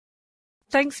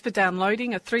Thanks for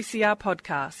downloading a 3CR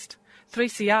podcast.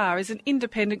 3CR is an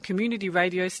independent community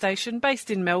radio station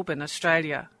based in Melbourne,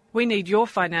 Australia. We need your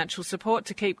financial support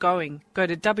to keep going. Go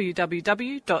to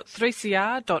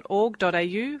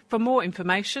www.3cr.org.au for more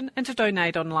information and to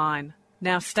donate online.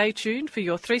 Now stay tuned for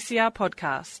your 3CR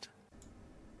podcast.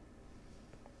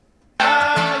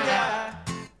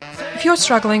 If you're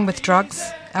struggling with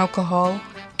drugs, alcohol,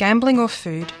 gambling or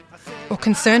food, or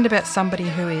concerned about somebody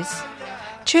who is,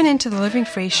 tune in to the Living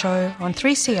Free Show on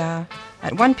 3CR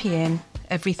at 1 p.m.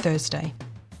 every Thursday.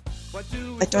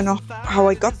 I don't know how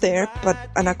I got there,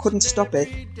 and I couldn't stop it.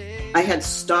 I had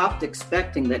stopped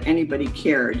expecting that anybody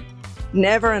cared.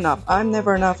 Never enough. I'm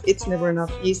never enough. It's never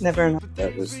enough. He's never enough.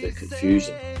 That was the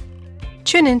confusion.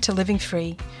 Tune in to Living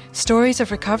Free, stories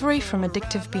of recovery from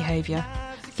addictive behaviour,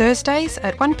 Thursdays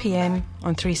at 1 p.m.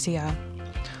 on 3CR.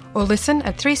 Or listen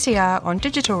at 3CR on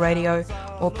digital radio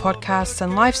or podcasts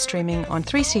and live streaming on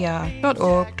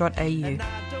 3cr.org.au.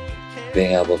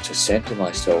 Being able to centre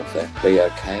myself and be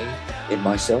okay in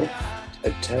myself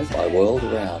and turn my world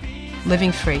around.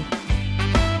 Living Free.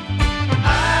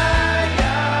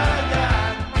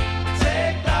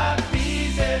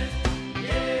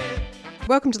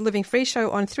 Welcome to the Living Free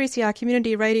Show on 3CR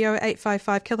Community Radio,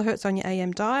 855 kHz on your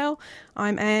AM dial.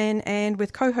 I'm Anne, and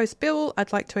with co-host Bill,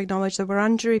 I'd like to acknowledge the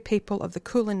Wurundjeri people of the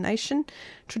Kulin Nation,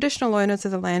 traditional owners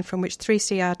of the land from which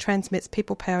 3CR transmits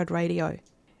people-powered radio.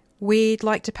 We'd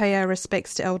like to pay our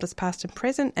respects to elders past and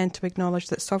present and to acknowledge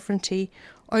that sovereignty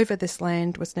over this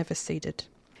land was never ceded.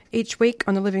 Each week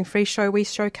on the Living Free Show, we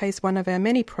showcase one of our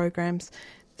many programs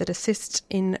that assist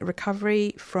in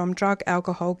recovery from drug,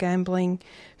 alcohol, gambling,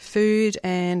 food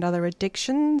and other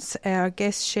addictions. Our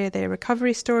guests share their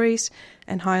recovery stories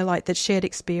and highlight that shared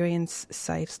experience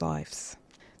saves lives.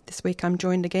 This week I'm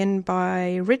joined again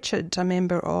by Richard, a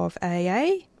member of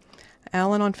AA,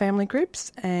 Al-Anon Family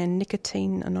Groups and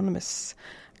Nicotine Anonymous.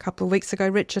 A couple of weeks ago,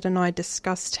 Richard and I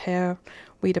discussed how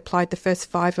we'd applied the first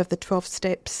 5 of the 12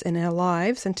 steps in our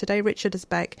lives, and today Richard is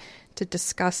back to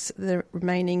discuss the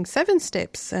remaining 7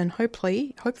 steps, and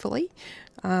hopefully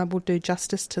we'll do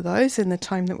justice to those in the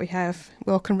time that we have.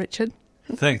 Welcome, Richard.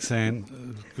 Thanks,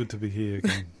 Anne. Good to be here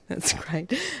again. That's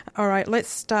great. All right, let's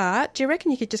start. Do you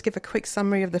reckon you could just give a quick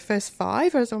summary of the first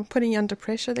 5, or I'm putting you under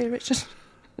pressure there, Richard?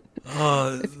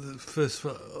 The first,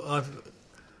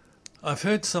 I've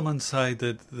heard someone say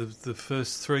that the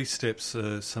first 3 steps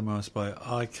are summarised by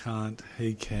I can't,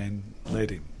 he can, let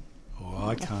him. Or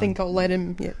I can't. I think I'll let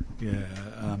him, yeah. Yeah.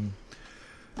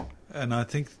 And I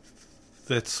think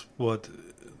that's what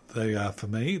they are for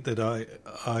me, that I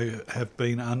have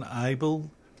been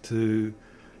unable to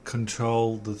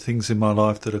control the things in my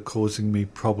life that are causing me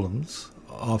problems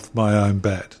off my own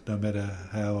bat, no matter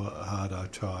how hard I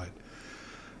tried.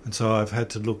 And so I've had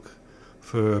to look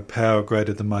for a power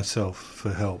greater than myself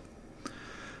for help.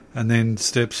 And then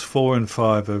steps 4 and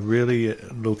 5 are really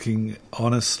looking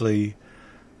honestly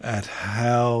at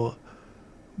how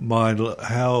my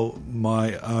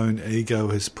own ego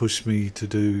has pushed me to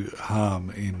do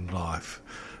harm in life,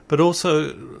 but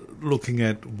also looking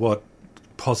at what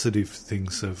positive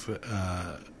things I've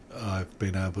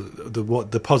been able,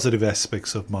 the positive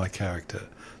aspects of my character.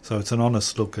 So it's an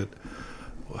honest look at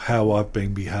how I've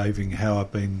been behaving, how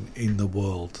I've been in the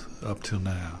world up till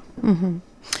now. Mm-hmm.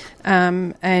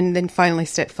 And then finally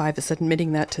step 5 is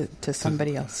admitting that to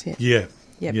somebody else. Yeah.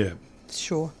 Yep. Yeah.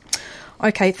 Sure.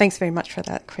 Okay, thanks very much for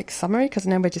that quick summary, because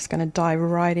now we're just going to dive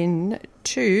right in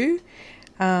to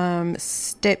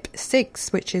step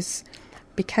 6, which is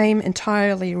became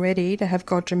entirely ready to have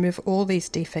God remove all these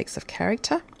defects of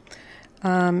character.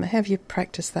 Have you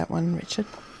practiced that one, Richard?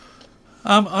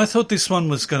 I thought this one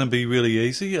was going to be really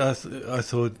easy. I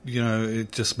thought,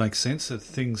 it just makes sense that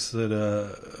things that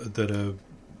are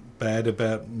bad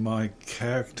about my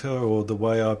character or the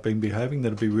way I've been behaving,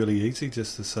 that'd be really easy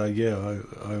just to say, I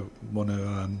want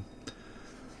to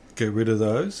get rid of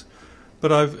those.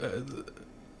 But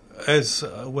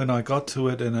when I got to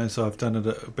it, and as I've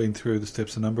been through the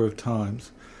steps a number of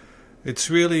times,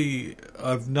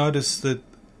 I've noticed that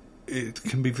it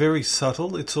can be very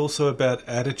subtle. It's also about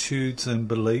attitudes and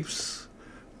beliefs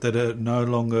that are no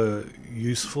longer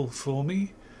useful for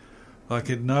me. Like,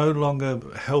 it no longer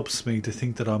helps me to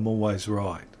think that I'm always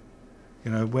right.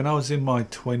 When I was in my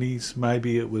 20s,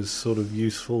 maybe it was sort of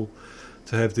useful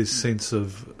to have this sense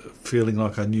of feeling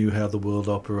like I knew how the world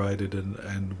operated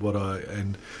and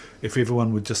if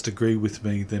everyone would just agree with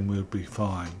me, then we'd be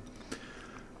fine.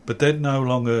 But that no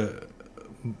longer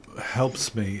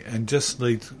helps me and just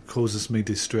causes me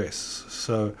distress.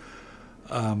 So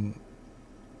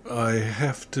I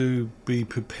have to be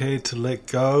prepared to let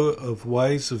go of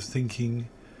ways of thinking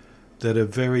that are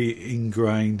very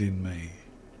ingrained in me.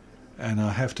 And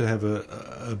I have to have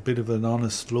a bit of an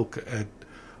honest look at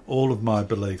all of my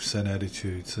beliefs and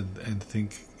attitudes and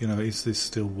think, is this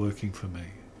still working for me?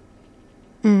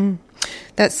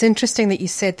 That's interesting that you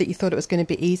said that you thought it was going to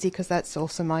be easy, because that's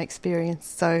also my experience.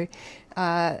 So,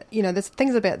 there's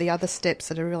things about the other steps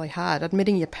that are really hard.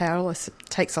 Admitting you're powerless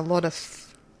takes a lot of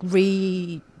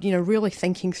really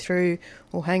thinking through,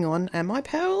 well, hang on, am I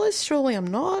powerless? Surely I'm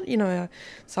not.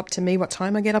 It's up to me what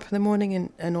time I get up in the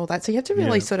morning and all that. So you have to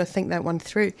really sort of think that one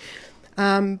through.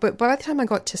 But by the time I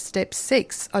got to step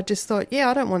 6, I just thought,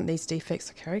 I don't want these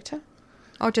defects of character.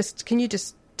 Can you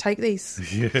just take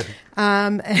these? Yeah.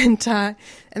 And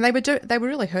they were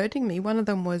really hurting me. One of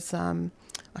them was I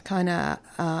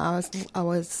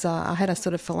had a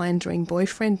sort of philandering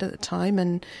boyfriend at the time,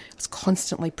 and I was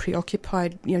constantly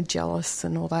preoccupied, jealous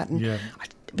and all that. And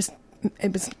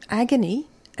it was agony,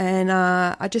 and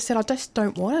I just said, I just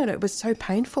don't want it. It was so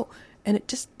painful, and it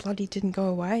just bloody didn't go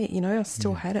away. I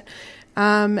still had it.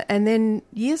 And then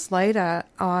years later,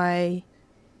 I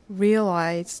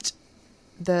realised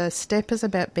the step is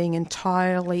about being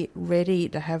entirely ready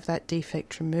to have that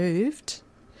defect removed.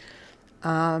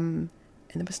 And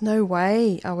there was no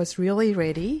way I was really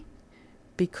ready,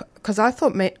 because I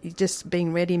thought just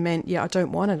being ready meant, I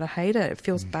don't want it, I hate it, it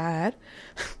feels bad.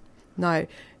 No,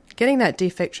 getting that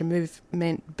defect removed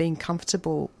meant being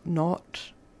comfortable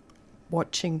not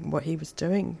watching what he was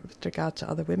doing with regard to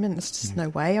other women. There's just no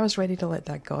way I was ready to let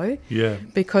that go. Yeah.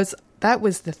 Because that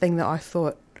was the thing that I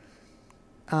thought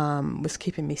was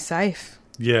keeping me safe.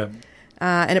 Yeah.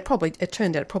 And it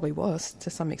turned out it probably was to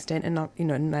some extent, and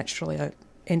naturally I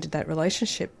ended that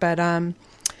relationship. But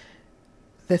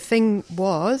the thing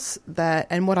was that,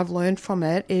 and what I've learned from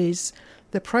it is,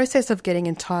 the process of getting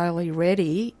entirely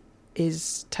ready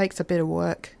takes a bit of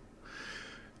work.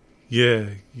 Yeah,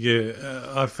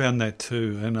 I found that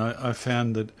too, and I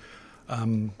found that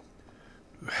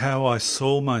how I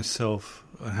saw myself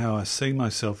and how I see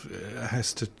myself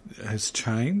has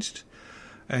changed,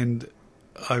 and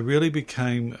I really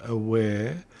became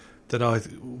aware that I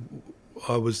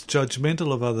was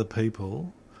judgmental of other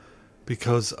people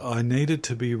because I needed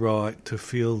to be right to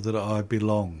feel that I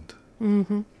belonged,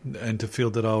 and to feel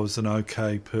that I was an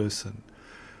okay person.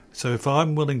 So if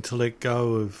I'm willing to let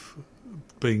go of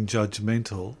being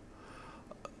judgmental,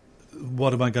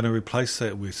 what am I going to replace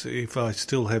that with? If I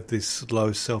still have this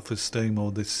low self-esteem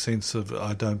or this sense of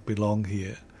I don't belong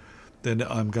here, then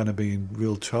I'm going to be in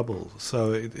real trouble.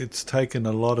 So it's taken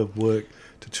a lot of work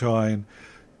to try and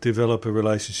develop a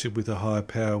relationship with a higher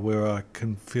power where I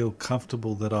can feel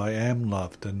comfortable that I am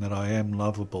loved and that I am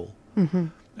lovable,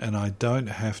 and I don't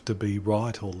have to be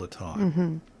right all the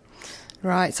time.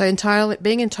 Right. So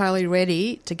being entirely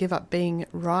ready to give up being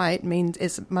right means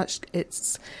it's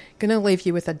going to leave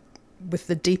you with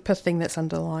the deeper thing that's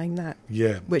underlying that.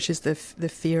 Yeah. Which is the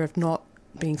fear of not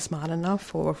being smart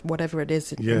enough, or whatever it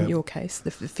is in your case,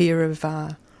 the fear of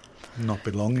not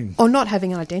belonging, or not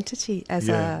having identity as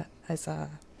a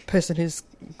person who's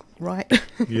right.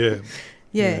 Yeah.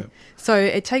 So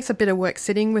it takes a bit of work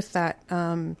sitting with that.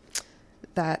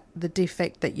 That the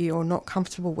defect that you're not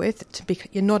comfortable with,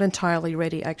 you're not entirely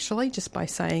ready, actually, just by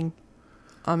saying,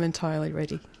 I'm entirely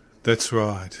ready. That's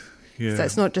right. Yeah. So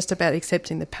it's not just about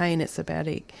accepting the pain, it's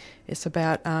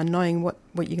about knowing what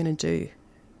you're going to do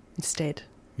instead.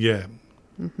 Yeah.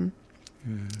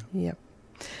 Yep.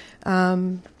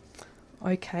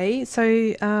 Okay,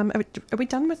 so are we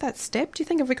done with that step? Do you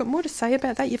think, have we got more to say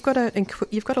about that? You've got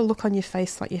a look on your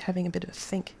face like you're having a bit of a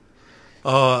think.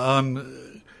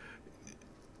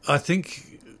 I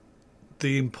think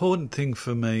the important thing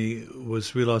for me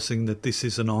was realising that this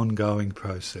is an ongoing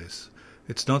process.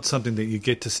 It's not something that you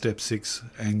get to step 6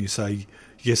 and you say,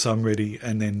 yes, I'm ready,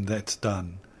 and then that's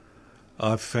done.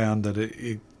 I've found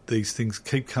that these things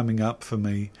keep coming up for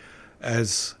me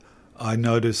as I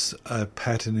notice a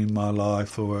pattern in my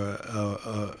life, or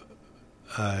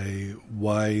a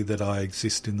way that I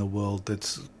exist in the world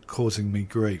that's causing me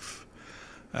grief.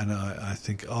 And I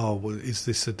think, is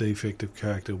this a defect of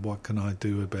character? What can I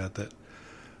do about that?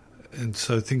 And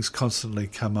so things constantly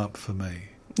come up for me.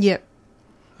 Yep.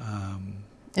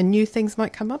 And new things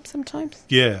might come up sometimes?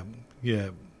 Yeah.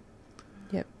 Yep.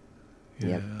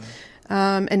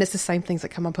 And it's the same things that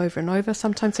come up over and over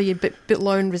sometimes. So you're a bit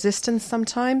low in resistance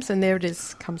sometimes, and there it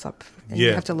is, comes up. And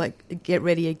you have to get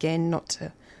ready again not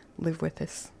to live with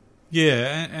this.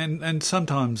 Yeah, and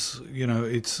sometimes,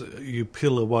 it's you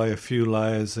peel away a few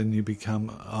layers and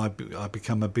I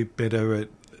become a bit better at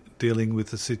dealing with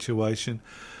the situation,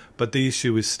 but the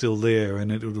issue is still there, and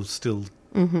it will still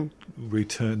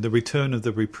return of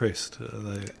the repressed. My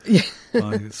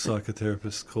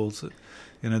psychotherapist calls it.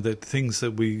 That things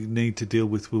that we need to deal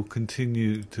with will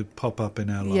continue to pop up in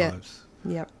our lives.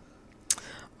 Yep.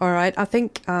 All right. I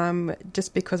think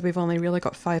just because we've only really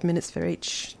got 5 minutes for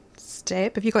each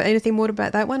step, have you got anything more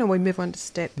about that one, or we move on to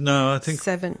step 7? I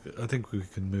think we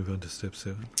can move on to step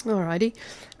 7. All righty.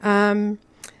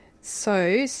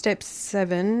 So step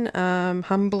 7,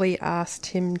 humbly asked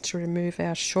him to remove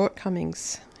our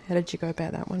shortcomings. How did you go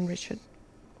about that one, Richard?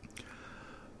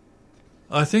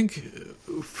 I think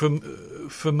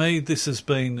for me this has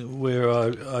been where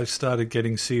I started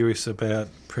getting serious about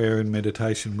prayer and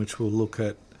meditation, which we'll look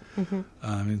at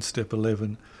in step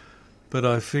 11. But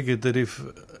I figured that if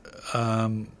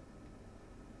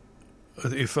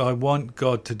I want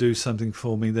God to do something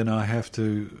for me, then I have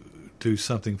to do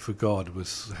something for God,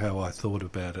 was how I thought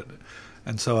about it.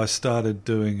 And so I started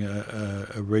doing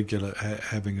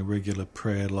having a regular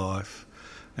prayer life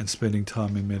and spending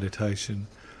time in meditation,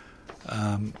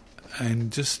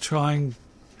 and just trying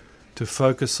to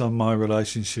focus on my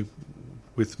relationship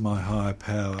with my higher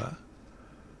power,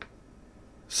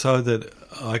 so that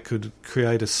I could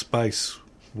create a space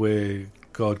where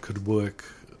God could work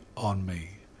on me.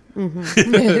 Mm-hmm.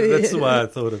 That's the way I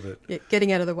thought of it. Yeah,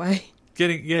 getting out of the way.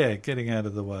 Getting out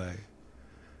of the way.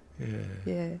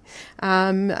 Yeah.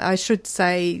 I should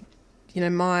say,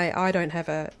 I don't have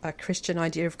a Christian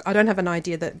idea I don't have an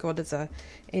idea that God is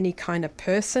any kind of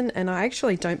person, and I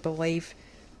actually don't believe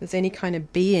there's any kind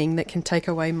of being that can take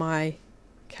away my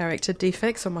character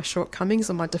defects or my shortcomings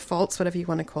or my defaults, whatever you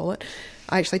want to call it.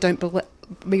 I actually don't believe.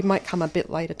 We might come a bit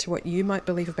later to what you might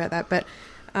believe about that, but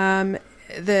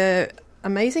the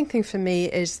amazing thing for me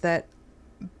is that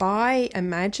by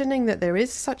imagining that there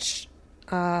is such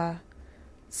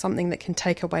something that can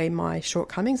take away my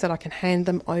shortcomings, that I can hand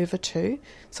them over to.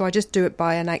 So I just do it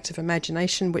by an act of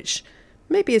imagination, which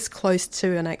maybe is close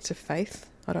to an act of faith.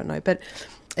 I don't know. But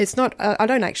it's not, I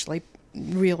don't actually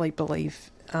really believe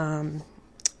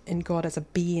in God as a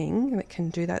being that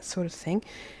can do that sort of thing.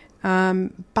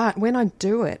 But when I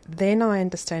do it, then I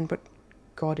understand what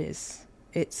God is.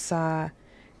 It's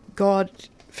God,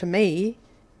 for me,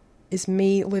 is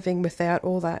me living without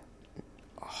all that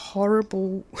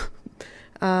horrible,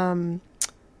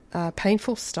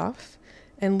 painful stuff,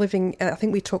 and living. I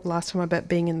think we talked last time about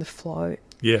being in the flow.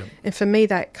 Yeah. And for me,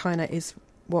 that kind of is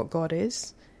what God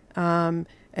is. And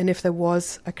if there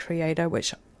was a creator,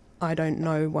 which I don't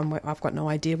know, I've got no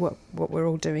idea what we're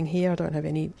all doing here. I don't have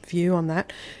any view on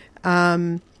that.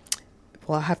 Well,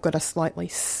 I have got a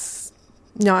slightly.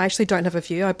 No, I actually don't have a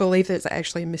view. I believe there's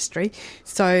actually a mystery.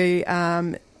 So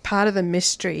part of the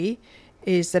mystery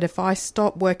is that if I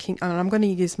stop working, and I'm going to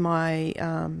use my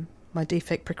my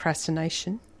defect,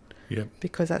 procrastination,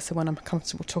 because that's the one I'm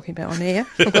comfortable talking about on air.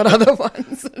 I've got other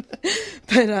ones.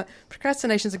 But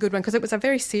procrastination is a good one because it was a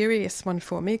very serious one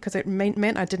for me, because it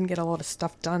meant I didn't get a lot of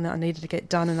stuff done that I needed to get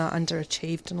done, and I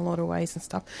underachieved in a lot of ways and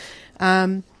stuff.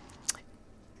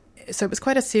 So it was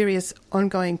quite a serious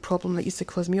ongoing problem that used to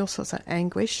cause me all sorts of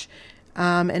anguish.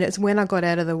 And it's when I got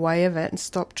out of the way of it and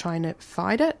stopped trying to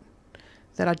fight it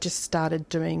that I just started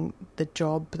doing the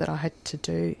job that I had to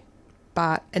do.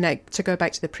 To go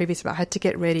back to the previous, I had to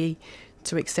get ready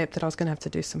to accept that I was going to have to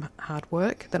do some hard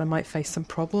work, that I might face some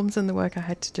problems in the work I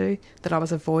had to do, that I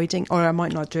was avoiding, or I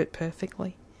might not do it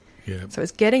perfectly. Yeah. So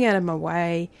it's getting out of my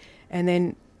way, and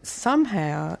then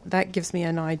somehow that gives me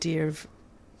an idea of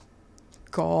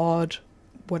God,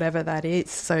 whatever that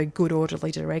is. So good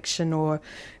orderly direction, or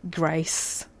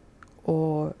grace,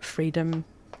 or freedom.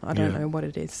 I don't know what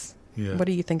it is. Yeah. What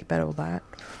do you think about all that?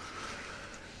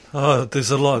 Oh,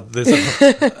 there's a lot. There's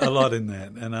a lot in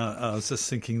that. And I was just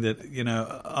thinking that,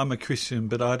 I'm a Christian,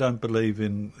 but I don't believe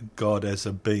in God as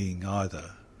a being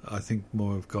either. I think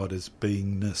more of God as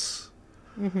beingness.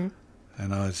 Mm-hmm.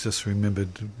 And I just remembered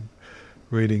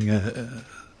reading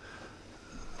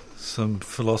some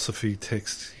philosophy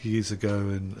text years ago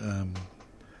and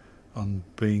on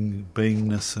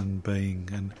beingness and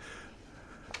being.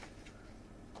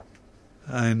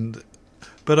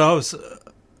 But I was...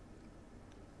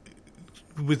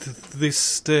 with this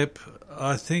step,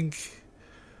 I think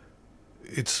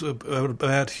it's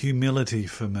about humility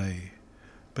for me,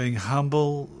 being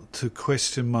humble to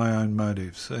question my own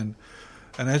motives. And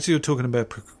as you were talking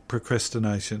about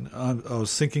procrastination, I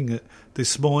was thinking that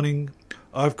this morning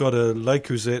I've got a Le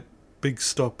Creuset big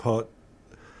stock pot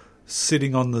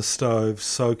sitting on the stove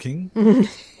soaking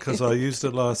because I used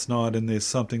it last night, and there's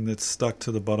something that's stuck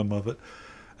to the bottom of it,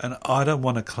 and I don't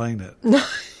want to clean it.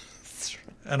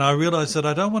 And I realised that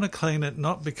I don't want to clean it,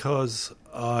 not because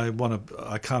I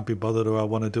can't be bothered or I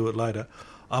want to do it later.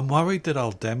 I'm worried that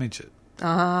I'll damage it.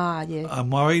 Ah, yeah.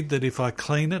 I'm worried that if I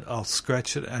clean it, I'll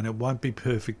scratch it and it won't be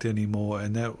perfect anymore.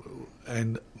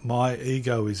 And my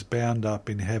ego is bound up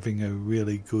in having a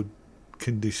really good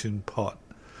conditioned pot.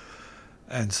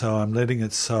 And so I'm letting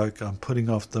it soak. I'm putting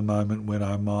off the moment when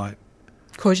I might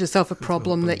cause yourself a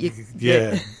problem that you...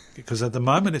 Yeah, because at the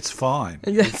moment it's fine.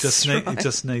 That's It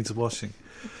just needs washing.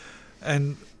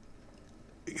 And,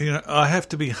 I have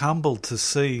to be humbled to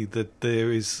see that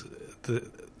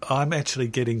I'm actually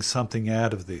getting something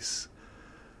out of this,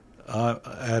 out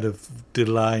of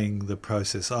delaying the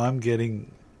process. I'm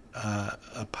getting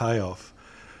a payoff.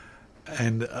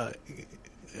 And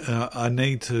I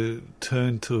need to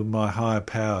turn to my higher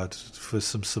power for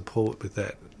some support with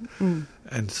that.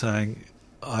 And saying,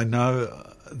 I know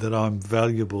that I'm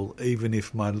valuable even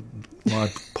if my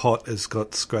pot has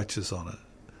got scratches on it.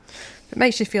 If it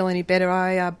makes you feel any better,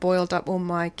 I boiled up all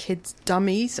my kids'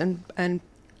 dummies and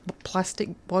plastic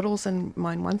bottles and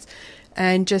mine once,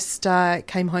 and just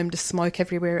came home to smoke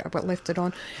everywhere I left it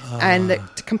on, and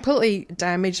it completely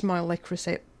damaged my Le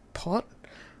Creuset pot,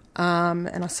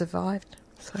 and I survived.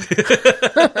 So.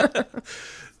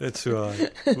 That's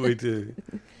right, we do.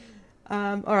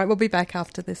 All right, we'll be back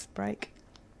after this break.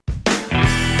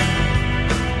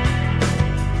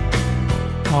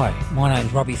 Hi, my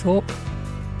name's Robbie Thorpe.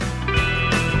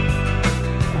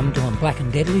 I'm doing Black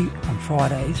and Deadly on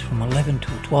Fridays from 11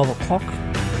 till 12 o'clock.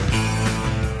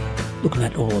 Looking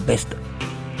at all the best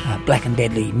Black and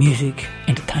Deadly music,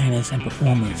 entertainers and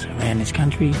performers around this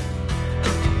country.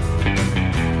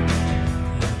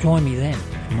 Join me then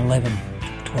from 11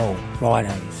 till 12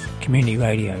 Fridays. Community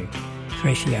Radio,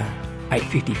 3CR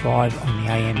 855 on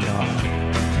the AM dial.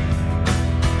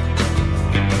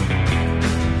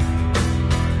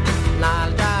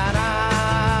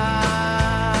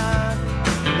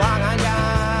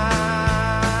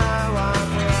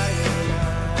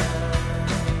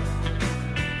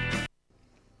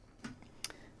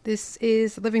 This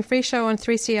is the Living Free Show on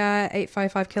 3CR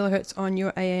 855 kilohertz on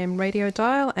your AM radio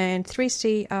dial and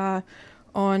 3CR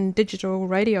on digital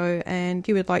radio. And if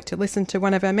you would like to listen to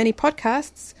one of our many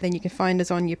podcasts, then you can find us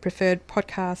on your preferred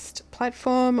podcast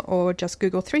platform or just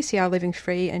Google 3CR Living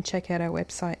Free and check out our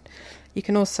website. You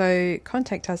can also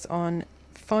contact us on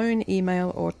phone,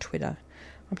 email or Twitter.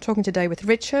 I'm talking today with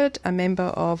Richard, a member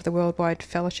of the Worldwide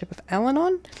Fellowship of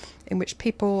Al-Anon, in which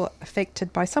people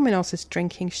affected by someone else's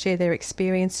drinking share their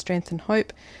experience, strength and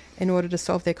hope in order to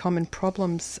solve their common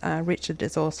problems. Richard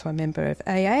is also a member of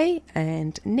AA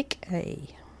and Nick A.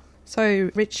 So,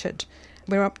 Richard,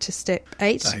 we're up to step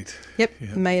 8. Yep.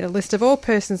 Made a list of all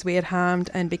persons we had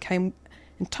harmed and became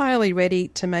entirely ready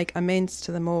to make amends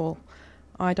to them all.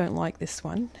 I don't like this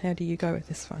one. How do you go with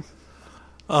this one?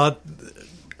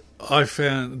 I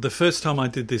found the first time I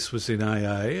did this was in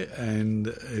AA, and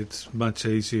it's much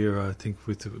easier, I think,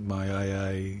 with my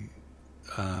AA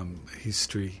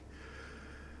history.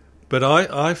 But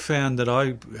I found that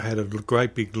I had a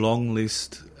great big long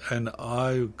list, and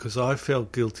because I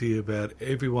felt guilty about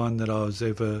everyone that I was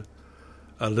ever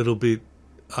a little bit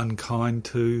unkind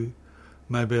to.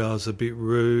 Maybe I was a bit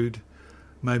rude.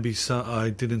 Maybe I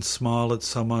didn't smile at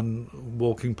someone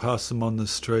walking past them on the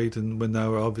street and when they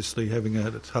were obviously having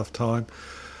a tough time.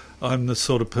 I'm the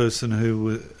sort of person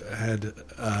who had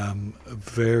a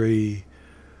very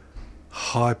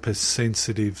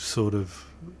hypersensitive sort of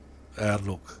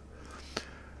outlook.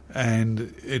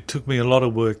 And it took me a lot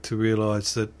of work to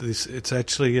realise that it's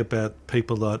actually about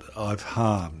people that I've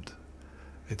harmed.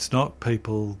 It's not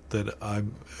people that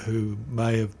who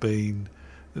may have been...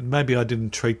 Maybe I didn't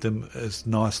treat them as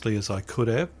nicely as I could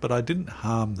have, but I didn't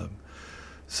harm them.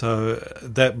 So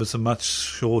that was a much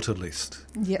shorter list.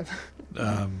 Yep.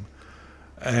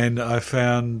 And I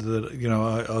found that,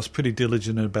 I was pretty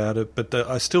diligent about it, but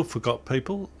I still forgot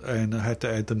people and I had to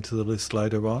add them to the list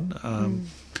later on.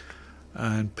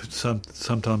 And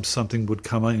sometimes something would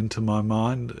come into my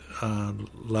mind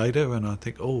later and I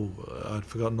think, I'd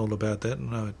forgotten all about that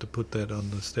and I had to put that on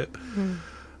the step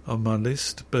on my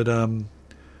list. But...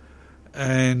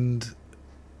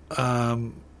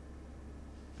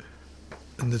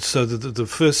 so the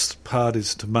first part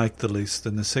is to make the list,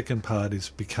 and the second part is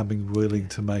becoming willing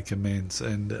to make amends.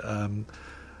 And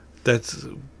that's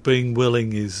being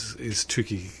willing is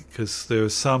tricky because there are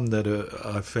some that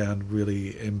I found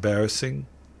really embarrassing,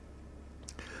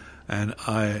 and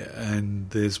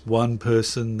there's one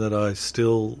person that I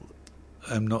still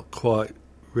am not quite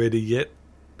ready yet.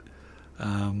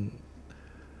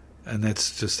 And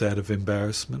that's just out of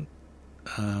embarrassment.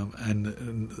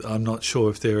 And I'm not sure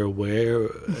if they're aware,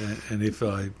 and if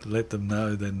I let them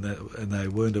know, and they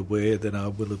weren't aware, then I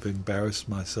will have embarrassed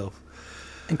myself.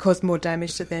 And cause more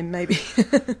damage to them, maybe.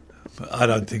 I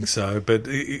don't think so, but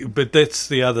that's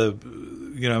the other.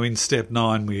 In step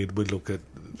 9 we look at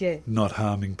not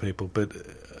harming people, but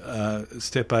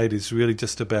step 8 is really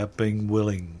just about being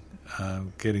willing,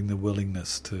 getting the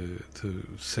willingness to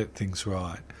set things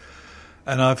right.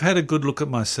 And I've had a good look at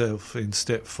myself in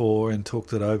step 4 and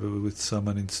talked it over with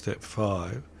someone in step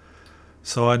 5,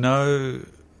 so I know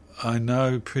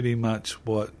pretty much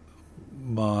what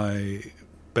my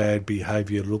bad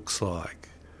behaviour looks like,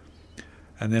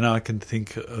 and then I can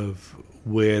think of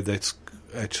where that's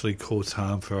actually caused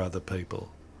harm for other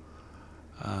people.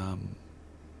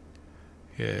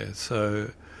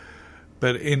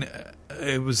 But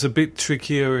it was a bit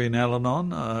trickier in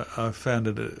Al-Anon. I found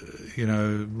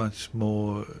it, much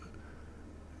more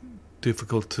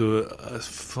difficult to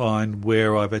find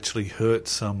where I've actually hurt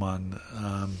someone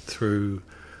through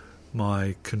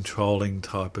my controlling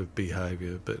type of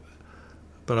behaviour.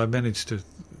 But I managed to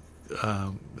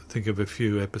think of a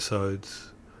few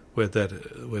episodes where that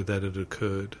had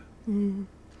occurred. Mm.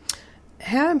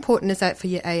 How important is that for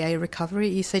your AA recovery?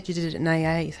 You said you did it in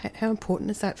AA. How important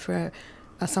is that for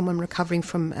someone recovering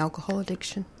from alcohol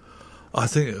addiction? I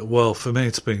think, for me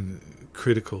it's been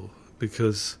critical,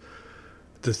 because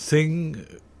the thing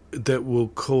that will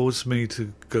cause me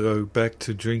to go back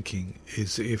to drinking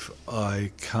is if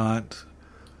I can't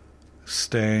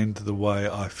stand the way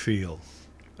I feel,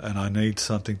 and I need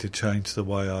something to change the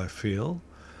way I feel.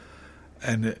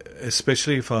 And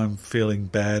especially if I'm feeling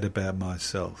bad about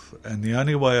myself. And the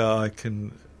only way I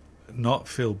can not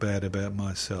feel bad about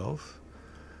myself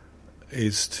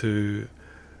is to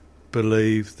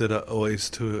believe that, or is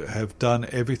to have done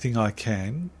everything I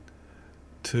can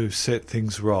to set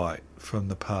things right from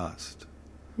the past.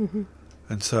 Mm-hmm.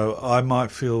 And so I might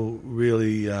feel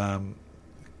really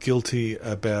guilty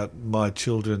about my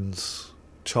children's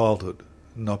childhood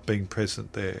not being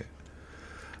present there.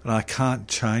 And I can't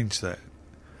change that.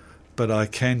 But I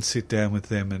can sit down with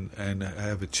them and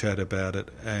have a chat about it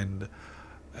and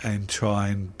try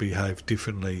and behave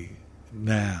differently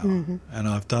now. Mm-hmm. And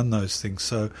I've done those things.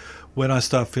 So when I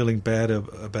start feeling bad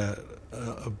about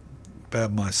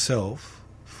myself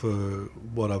for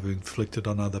what I've inflicted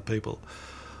on other people,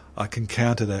 I can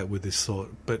counter that with this thought: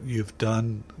 but you've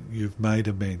made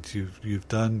amends. You've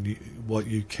done what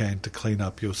you can to clean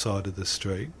up your side of the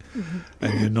street, mm-hmm.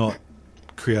 and you're not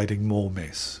creating more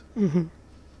mess. Mm-hmm.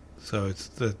 So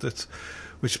that's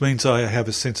which means I have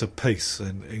a sense of peace,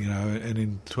 and and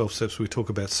in 12 Steps we talk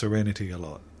about serenity a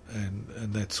lot,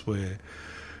 and that's where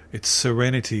it's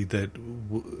serenity that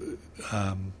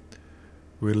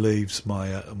relieves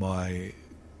my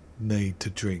need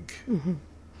to drink. Mm-hmm.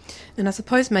 And I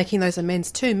suppose making those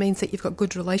amends too means that you've got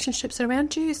good relationships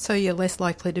around you, so you're less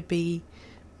likely to be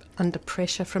under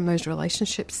pressure from those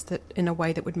relationships that in a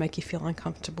way that would make you feel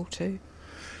uncomfortable too.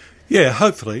 Yeah,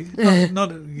 hopefully.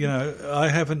 Not I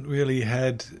haven't really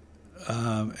had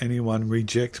anyone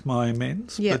reject my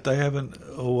amends, but they haven't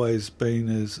always been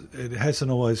it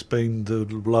hasn't always been the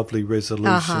lovely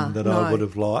resolution that I would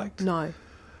have liked. No.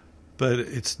 But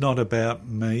it's not about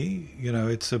me,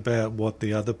 it's about what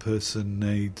the other person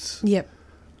needs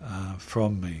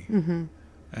from me. Mm-hmm.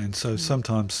 And so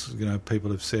sometimes,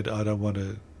 people have said, I don't want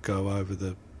to go over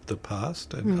the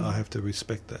past, and I have to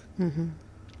respect that. Mm-hmm.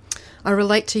 I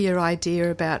relate to your idea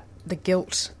about the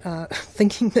guilt,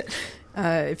 thinking that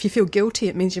if you feel guilty,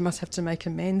 it means you must have to make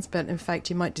amends, but in fact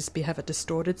you might just have a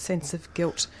distorted sense of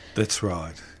guilt. That's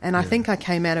right. And I think I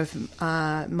came out of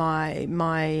my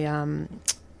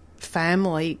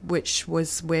family, which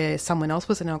was where someone else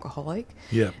was an alcoholic,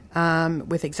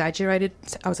 with exaggerated...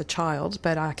 I was a child,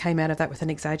 but I came out of that with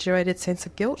an exaggerated sense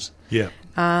of guilt. Yeah.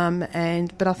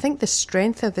 But I think the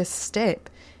strength of this step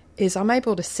is I'm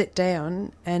able to sit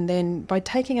down, and then by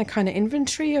taking a kind of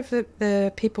inventory of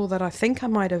the people that I think I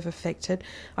might have affected,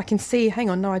 I can see, hang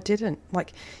on, no, I didn't.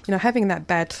 Like, having that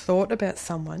bad thought about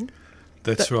someone.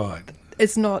 That's right.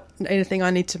 It's not anything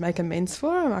I need to make amends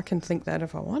for. I can think that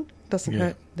if I want. It doesn't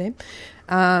hurt them.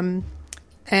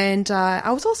 And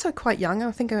I was also quite young.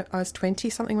 I think I was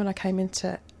 20-something when I came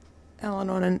into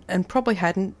Al-Anon, and probably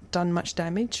hadn't done much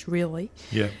damage, really.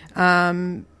 Yeah.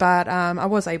 But I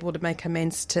was able to make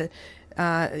amends to,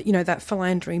 that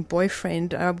philandering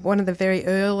boyfriend. One of the very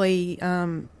early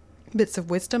bits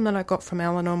of wisdom that I got from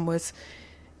Al-Anon was,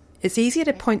 it's easier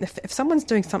to point if someone's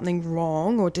doing something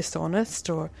wrong or dishonest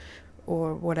or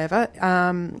whatever,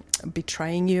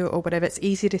 betraying you or whatever, it's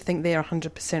easier to think they're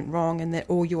 100% wrong and that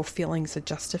all your feelings are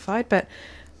justified. But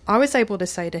I was able to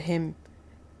say to him,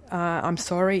 I'm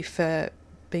sorry for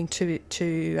being too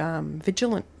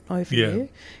vigilant over you,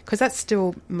 because that's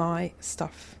still my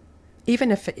stuff.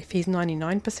 even if he's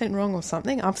 99% wrong or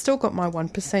something, I've still got my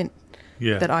 1%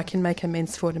 that I can make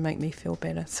amends for to make me feel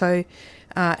better. So,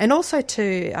 and also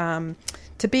to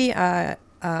be a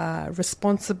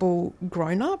responsible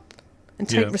grown-up and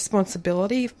take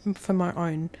responsibility for my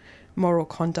own moral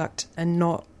conduct and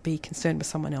not be concerned with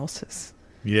someone else's.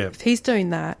 Yeah. If he's doing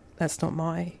that, that's not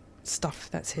my stuff,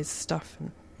 that's his stuff,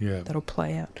 and that'll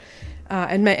play out.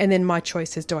 And then my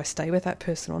choice is, do I stay with that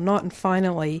person or not? And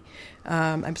finally,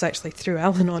 it was actually through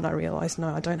Al-Anon I realised, no,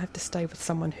 I don't have to stay with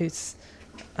someone who's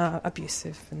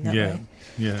abusive in that way.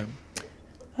 Yeah.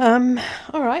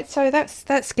 All right, so that's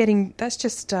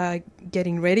just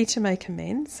getting ready to make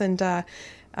amends, and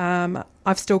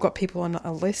I've still got people on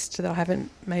a list that I haven't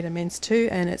made amends to,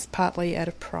 and it's partly out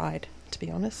of pride, to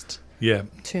be honest. Yeah.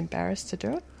 Too embarrassed to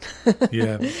do it.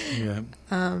 Yeah.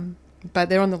 But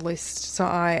they're on the list, so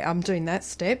I'm doing that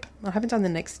step. I haven't done the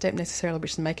next step necessarily,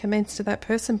 which is make amends to that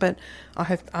person, but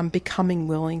I'm becoming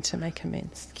willing to make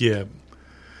amends. Yeah.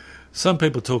 Some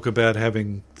people talk about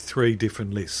having 3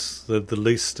 different lists. The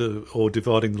list, or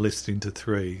dividing the list into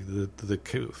 3. The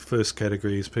first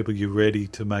category is people you're ready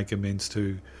to make amends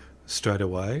to straight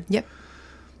away. Yep.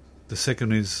 The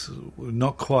second is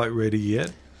not quite ready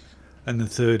yet. And the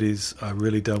third is I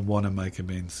really don't want to make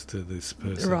amends to this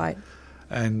person. Right.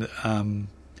 And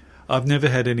I've never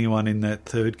had anyone in that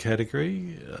third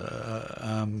category,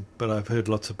 but I've heard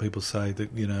lots of people say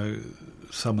that, you know,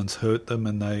 someone's hurt them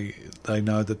and they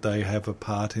know that they have a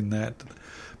part in that,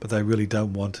 but they really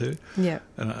don't want to. Yeah.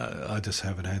 And I just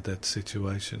haven't had that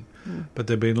situation. But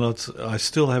there have been lots. I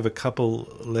still have a couple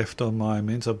left on my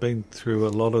amends. I've been through a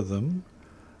lot of them.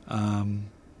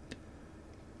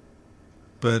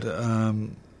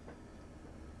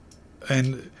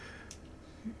 And,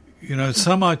 you know,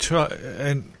 some I try,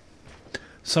 and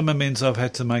some amends I've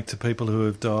had to make to people who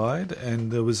have died,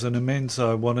 and there was an amends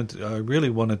I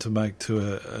really wanted to make to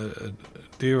a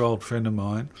dear old friend of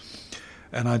mine,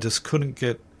 and I just couldn't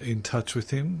get in touch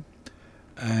with him,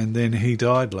 and then he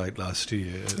died late last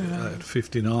year at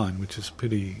 59, which is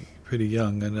pretty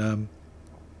young, and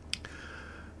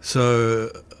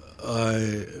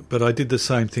but I did the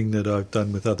same thing that I've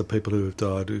done with other people who have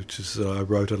died, which is I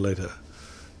wrote a letter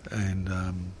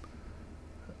and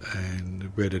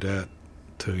read it out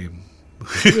to him.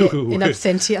 In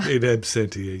absentia. In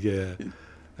absentia, yeah.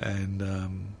 And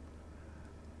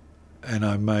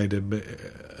I made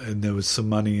and there was some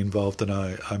money involved, and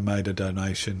I made a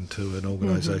donation to an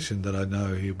organisation that I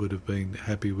know he would have been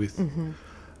happy with.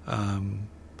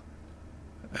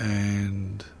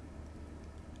 And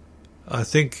I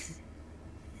think,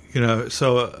 you know,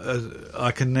 so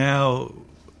I can now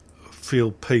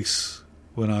feel peace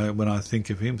when I think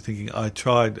of him, thinking I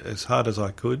tried as hard as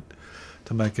I could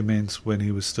to make amends when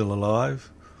he was still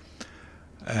alive,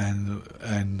 and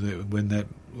when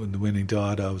he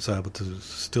died, I was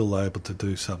still able to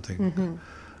do something.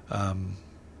 And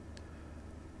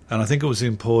I think it was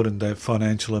important that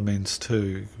financial amends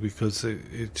too, because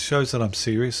it shows that I'm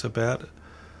serious about it.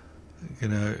 You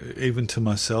know, even to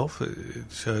myself, it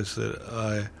shows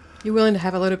that you're willing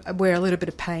to wear a little bit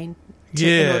of pain.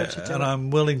 And I'm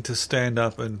willing to stand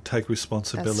up and take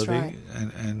responsibility. That's right.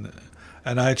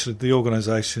 And actually, the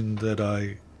organisation that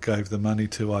I gave the money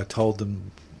to, I told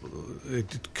them,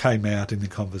 it came out in the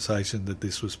conversation that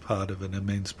this was part of an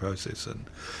amends process,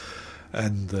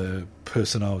 and the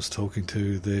person I was talking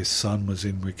to, their son was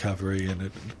in recovery, and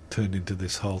it turned into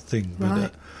this whole thing. Right.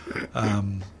 But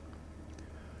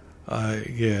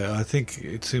I think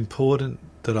it's important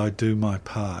that I do my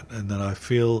part, and that I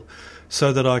feel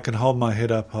so that I can hold my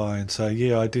head up high and say,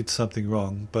 yeah, I did something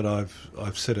wrong, but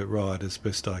I've set it right as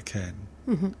best I can.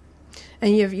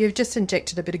 And you've just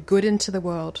injected a bit of good into the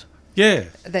world. Yeah.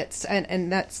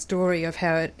 And that story of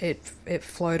how it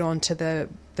flowed on to the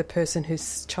person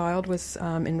whose child was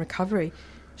in recovery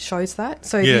shows that.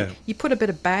 So you put a bit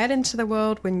of bad into the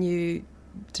world when you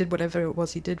did whatever it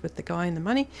was you did with the guy and the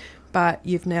money, but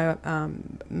you've now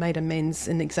made amends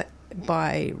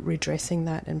by redressing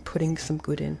that and putting some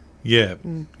good in. Yeah.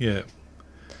 And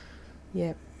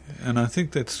I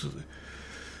think that's,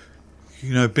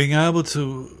 you know, being able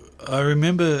to... I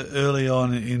remember early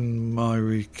on in my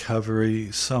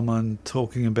recovery someone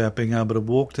talking about being able to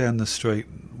walk down the street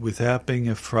without being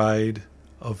afraid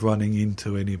of running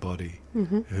into anybody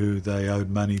who they owed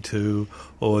money to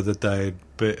or that they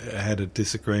had a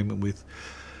disagreement with.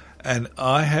 And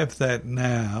I have that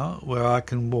now, where I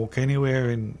can walk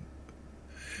anywhere in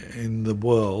the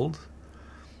world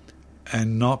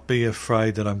and not be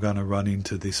afraid that I'm going to run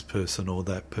into this person or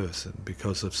that person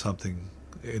because of something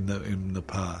in the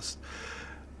past.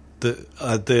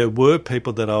 There were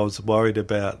people that I was worried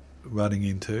about running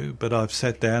into, but I've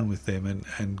sat down with them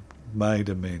and made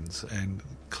amends and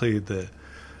cleared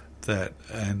that.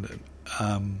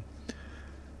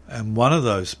 And one of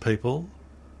those people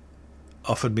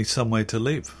offered me somewhere to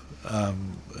live,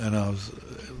 and I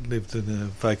lived in a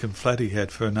vacant flat he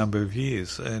had for a number of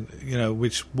years, and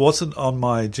which wasn't on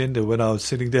my agenda when I was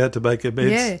sitting down to make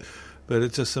amends. Yeah. But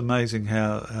it's just amazing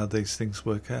how these things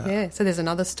work out. Yeah, so there's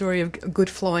another story of good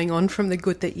flowing on from the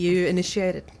good that you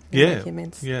initiated. Yeah,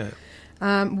 amends. yeah.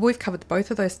 We've covered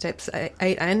both of those steps, 8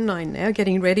 and 9 now,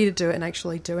 getting ready to do it and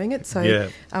actually doing it. So Yeah.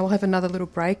 We'll have another little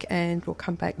break and we'll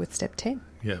come back with step 10.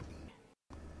 Yeah.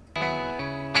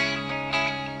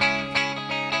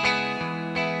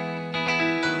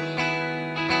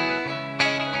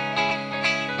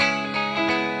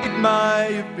 It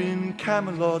may have been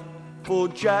Camelot for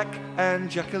Jack and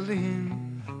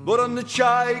Jacqueline, but on the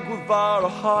Che Guevara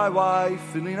highway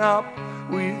filling up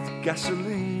with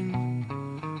gasoline.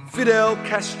 Fidel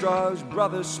Castro's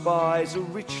brother spies a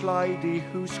rich lady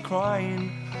who's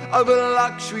crying over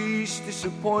luxury's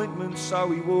disappointment,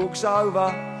 so he walks over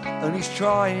and he's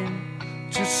trying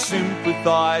to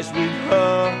sympathise with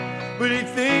her, but he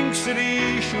thinks that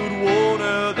he should warn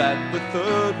her that the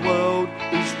third world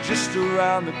is just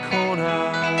around the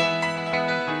corner.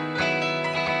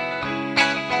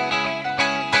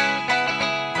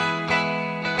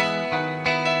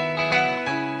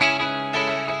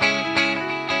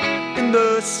 In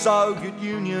the Soviet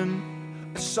Union,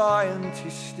 a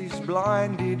scientist is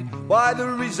blinded by the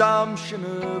resumption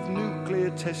of nuclear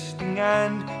testing,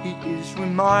 and he is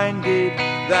reminded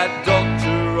that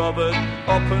Dr. Robert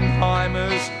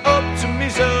Oppenheimer's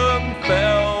optimism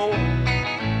fell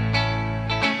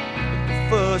at the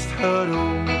first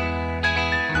hurdle.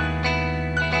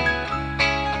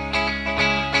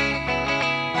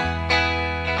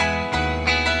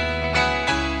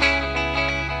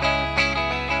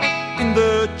 In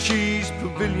the cheese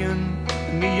pavilion,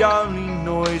 and the only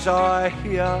noise I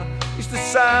hear is the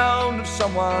sound of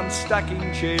someone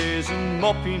stacking chairs and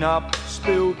mopping up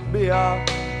spilled beer,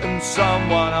 and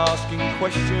someone asking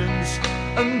questions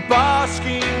and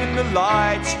basking in the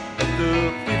lights of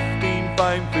the 15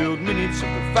 fame-filled minutes of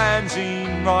the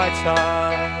fanzine writer.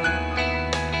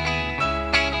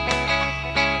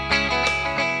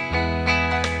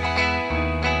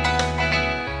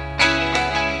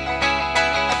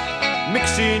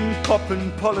 Mixing pop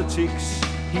and politics,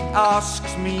 he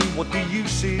asks me what the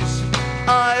use is.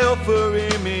 I offer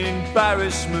him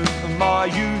embarrassment and my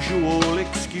usual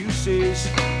excuses,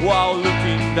 while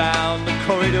looking down the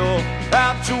corridor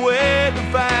out to where the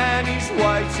van is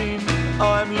waiting.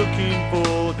 I'm looking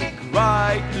for the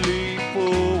great leap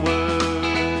forward.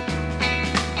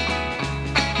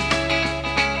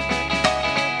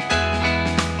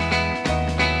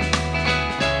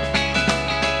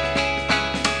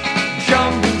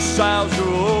 Jumble sales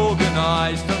are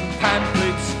organised and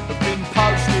pamphlets have been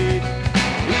posted.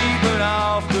 Even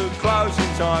after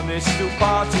closing time there's still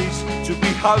parties to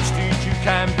be hosted. You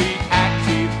can be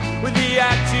active with the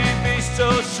activists,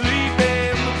 or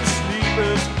sleeping with the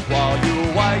sleepers while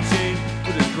you're waiting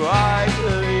for the great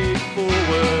leap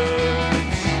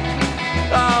forwards.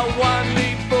 One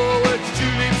leap forwards, 2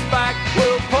 leaps back.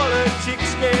 Will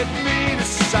politics get me the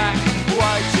sack?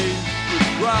 Waiting for the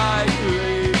great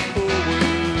leap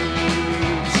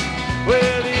forwards.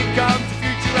 Well, here comes the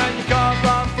future and you can't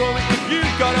run from it. If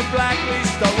you've got a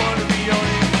blacklist, I want to be on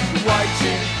it.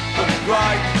 Waiting for the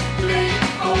great leap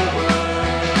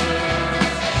forwards.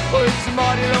 Well, it's a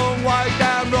mighty long way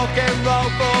down rock and roll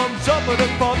from top of the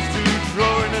pops to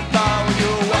drawing a down.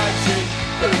 You're waiting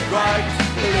for the great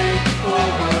leap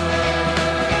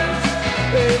forwards.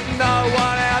 If no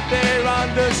one out there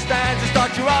understands,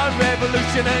 start your own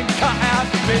revolution and cut out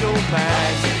the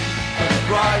middleman. For the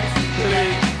great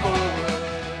leap forwards.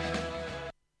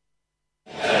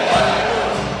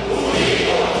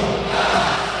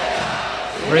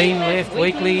 Green Left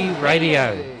Weekly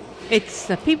Radio. It's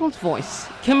the people's voice,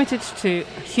 committed to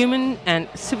human and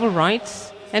civil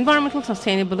rights, environmental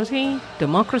sustainability,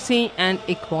 democracy and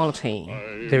equality.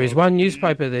 There is one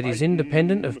newspaper that is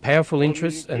independent of powerful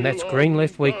interests, and that's Green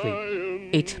Left Weekly.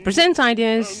 It presents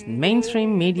ideas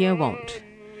mainstream media won't.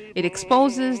 It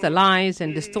exposes the lies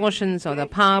and distortions of the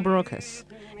power brokers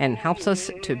and helps us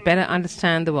to better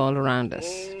understand the world around us.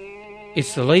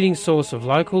 It's the leading source of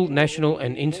local, national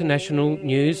and international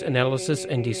news, analysis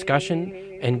and discussion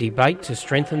and debate to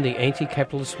strengthen the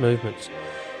anti-capitalist movements.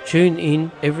 Tune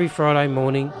in every Friday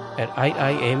morning at 8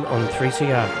 a.m. on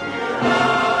 3CR.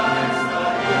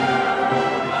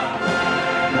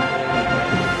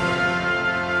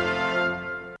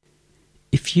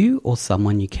 If If you or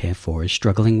someone you care for is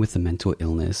struggling with a mental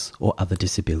illness or other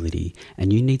disability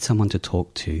and you need someone to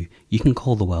talk to, you can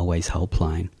call the Wellways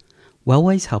Helpline.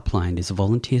 Wellways Helpline is a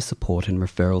volunteer support and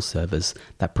referral service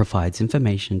that provides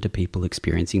information to people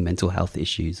experiencing mental health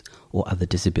issues or other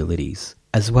disabilities,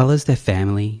 as well as their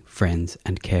family, friends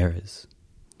and carers.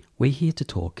 We're here to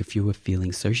talk if you are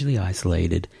feeling socially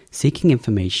isolated, seeking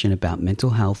information about mental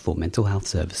health or mental health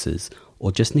services,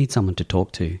 or just need someone to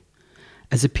talk to.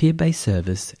 As a peer-based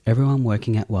service, everyone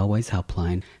working at Wellways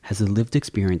Helpline has a lived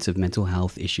experience of mental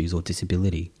health issues or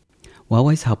disability.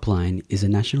 Wellways Helpline is a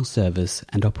national service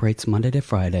and operates Monday to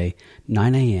Friday,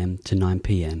 9 a.m. to 9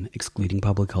 p.m, excluding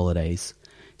public holidays.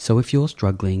 So if you're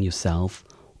struggling yourself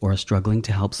or are struggling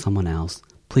to help someone else,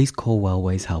 please call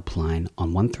Wellways Helpline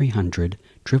on 1300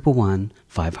 111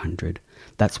 500.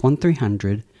 That's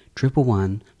 1300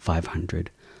 111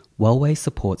 500. Wellways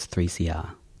supports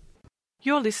 3CR.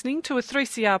 You're listening to a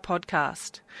 3CR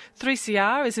podcast.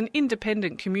 3CR is an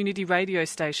independent community radio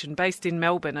station based in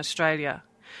Melbourne, Australia.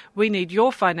 We need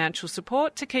your financial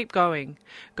support to keep going.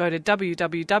 Go to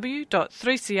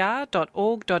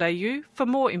www.3cr.org.au for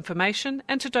more information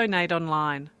and to donate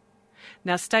online.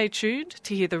 Now stay tuned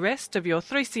to hear the rest of your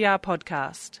 3CR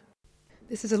podcast.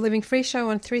 This is a Living Free show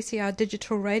on 3CR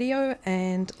Digital Radio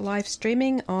and live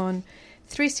streaming on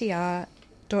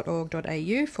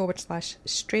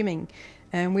 3cr.org.au/streaming.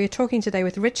 And we're talking today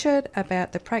with Richard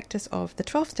about the practice of the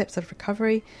 12 steps of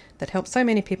recovery that help so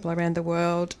many people around the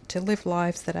world to live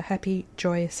lives that are happy,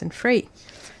 joyous and free.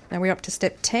 Now we're up to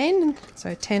step 10,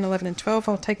 so 10, 11 and 12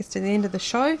 will take us to the end of the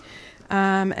show.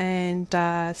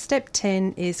 Step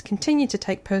 10 is continue to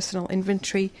take personal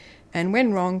inventory and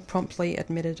when wrong, promptly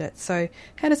admitted it. So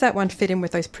how does that one fit in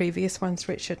with those previous ones,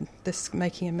 Richard, this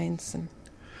making amends?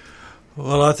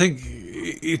 Well, I think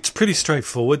it's pretty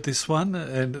straightforward, this one,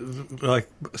 and like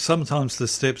sometimes the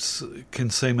steps can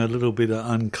seem a little bit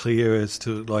unclear as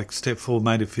to, like, step 4,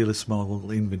 made a fearless moral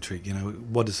inventory. You know,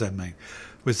 what does that mean?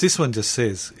 Whereas this one just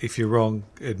says, if you're wrong,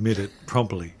 admit it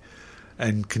promptly,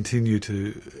 and continue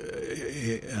to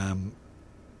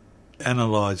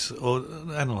analyse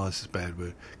is a bad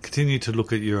word. Continue to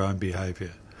look at your own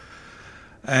behaviour,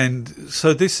 and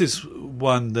so this is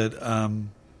one that.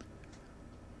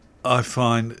 I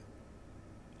find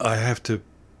I have to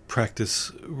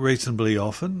practice reasonably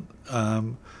often.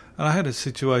 And I had a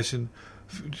situation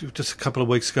just a couple of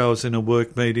weeks ago. I was in a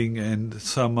work meeting and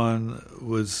someone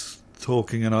was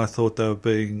talking and I thought they were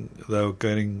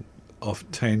getting off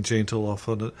tangential off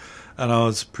on it. And I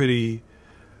was pretty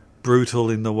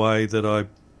brutal in the way that I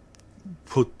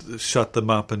shut them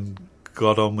up and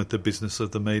got on with the business of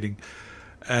the meeting.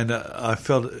 And I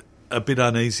felt a bit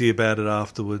uneasy about it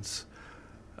afterwards.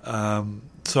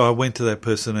 So I went to that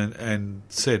person and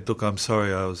said, "Look, I'm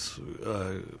sorry, I was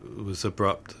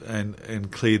abrupt,"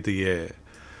 and cleared the air.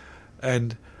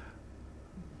 And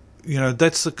you know,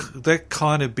 that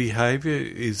kind of behaviour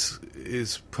is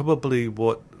probably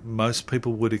what most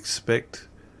people would expect,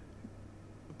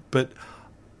 but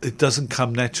it doesn't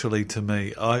come naturally to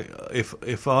me.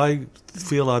 If I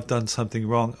feel I've done something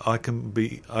wrong, I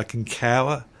can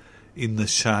cower in the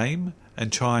shame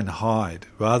and try and hide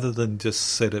rather than just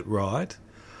set it right.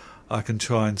 I can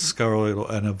try and scurry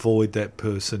and avoid that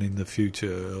person in the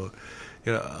future. Or,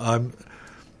 you know,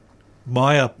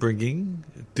 my upbringing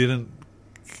didn't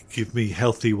give me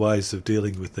healthy ways of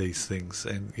dealing with these things,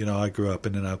 and you know, I grew up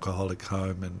in an alcoholic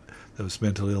home, and there was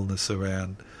mental illness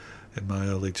around in my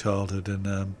early childhood,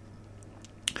 and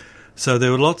so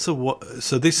there were lots of.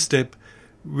 So this step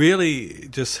really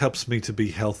just helps me to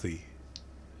be healthy.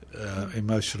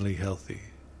 Emotionally healthy.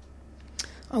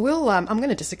 I will. I'm going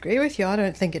to disagree with you. I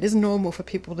don't think it is normal for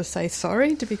people to say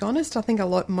sorry. To be honest, I think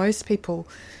most people.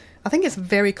 I think it's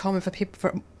very common for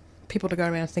people to go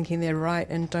around thinking they're right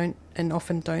and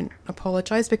often don't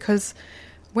apologise, because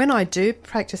when I do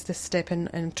practice this step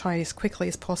and try as quickly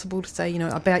as possible to say, you know,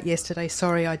 about yesterday,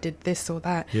 sorry, I did this or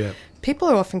that. Yeah. People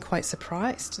are often quite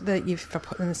surprised that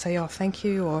and say, oh, thank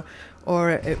you,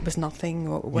 or it was nothing,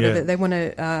 or whatever. Yeah. They want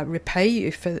to repay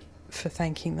you for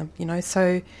thanking them, you know.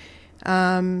 So,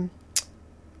 it's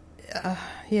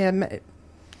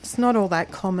not all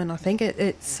that common. I think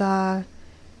it's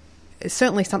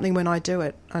certainly something when I do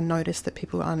it, I notice that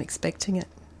people aren't expecting it,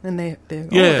 and they're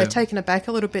taken aback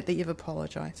a little bit that you've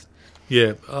apologised.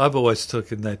 Yeah, I've always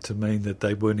taken that to mean that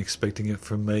they weren't expecting it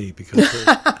from me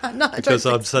because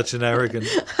I'm such an arrogant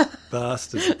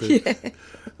bastard.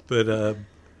 But,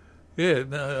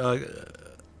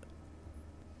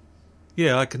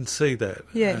 I can see that.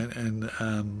 Yeah,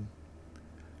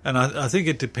 and I think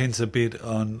it depends a bit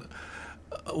on.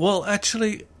 Well,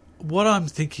 actually, what I'm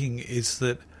thinking is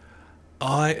that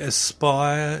I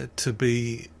aspire to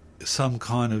be some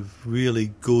kind of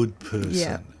really good person.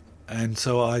 Yeah. And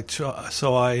so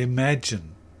I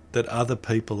imagine that other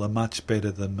people are much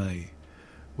better than me,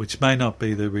 which may not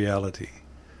be the reality.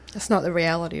 That's not the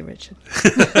reality, Richard.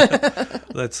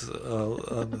 I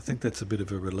think that's a bit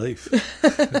of a relief.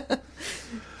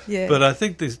 Yeah. But I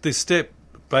think this step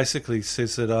basically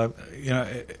says that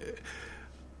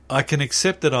I can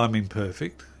accept that I'm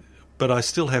imperfect, but I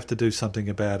still have to do something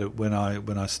about it when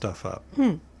I stuff up.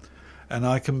 And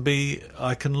I can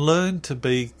learn to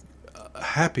be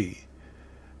happy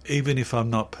even if I'm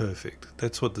not perfect.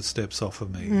 That's what the steps offer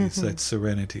me, is that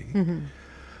serenity. Mm-hmm.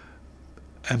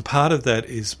 And part of that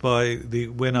is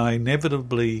when I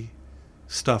inevitably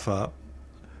stuff up,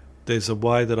 there's a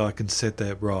way that I can set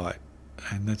that right,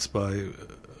 and that's by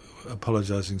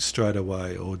apologising straight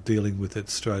away or dealing with it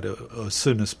as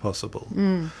soon as possible.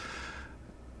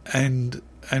 And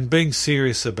being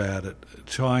serious about it,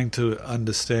 trying to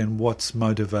understand what's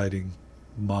motivating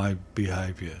my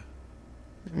behaviour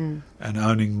and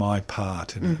owning my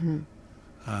part in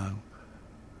it.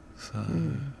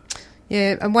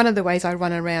 Yeah, and one of the ways I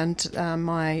run around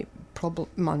my problem,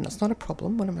 it's not a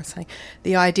problem, what am I saying?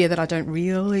 The idea that I don't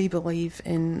really believe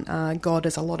in God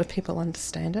as a lot of people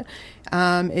understand it,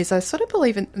 is I sort of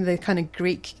believe in the kind of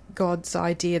Greek gods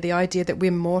idea, the idea that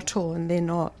we're mortal and they're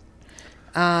not.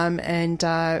 And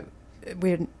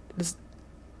we're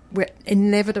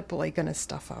inevitably going to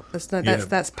stuff up. That's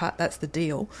the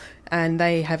deal, and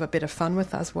they have a bit of fun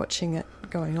with us watching it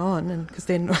going on, and because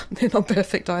they're not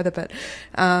perfect either. But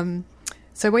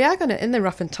so we are going to, in the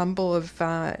rough and tumble of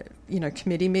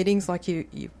committee meetings, like you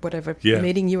whatever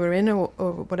meeting you were in or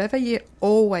whatever, you're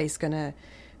always going to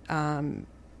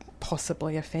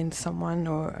possibly offend someone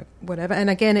or whatever. And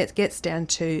again, it gets down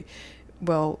to,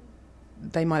 well,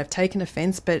 they might have taken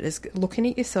offence, but it's looking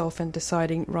at yourself and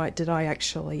deciding, right, did I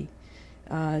actually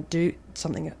do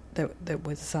something that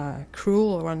was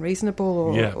cruel or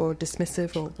unreasonable or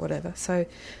dismissive or whatever. So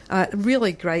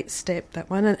really great step, that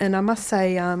one. And I must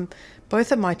say,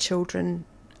 both of my children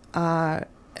are,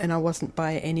 and I wasn't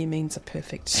by any means a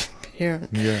perfect parent.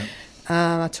 Yeah.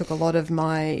 I took a lot of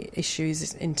my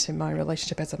issues into my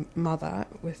relationship as a mother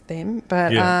with them,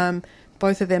 but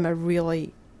both of them are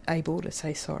really able to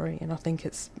say sorry, and I think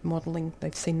it's modelling.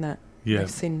 They've seen that. Yeah. They've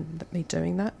seen me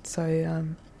doing that. So,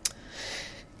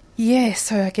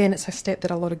 so again, it's a step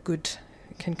that a lot of good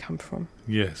can come from.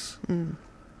 Yes.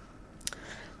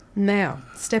 Now,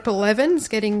 step 11 is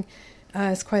getting,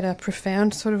 it's quite a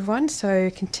profound sort of one. So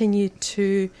continue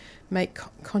to make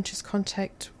conscious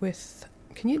contact with,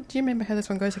 do you remember how this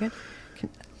one goes again?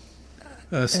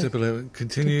 Step 11,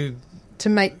 continue to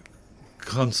make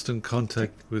constant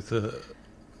contact with a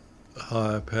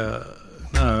higher power.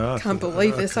 No, I can't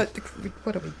believe this.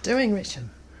 What are we doing, Richard?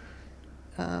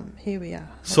 Here we are.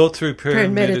 Sought through prayer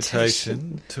and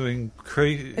meditation to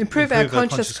improve our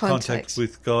conscious contact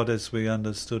with God as we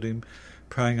understood Him,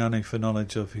 praying only for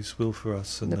knowledge of His will for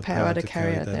us and the power to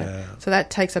carry that out. So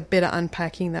that takes a bit of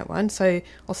unpacking, that one. So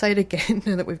I'll say it again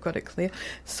now that we've got it clear.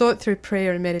 Sought through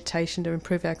prayer and meditation to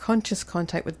improve our conscious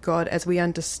contact with God as we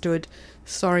understood,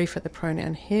 sorry for the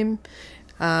pronoun Him,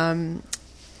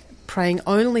 praying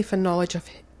only for knowledge of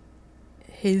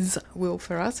His will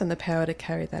for us and the power to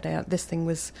carry that out. This thing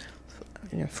was,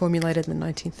 formulated in the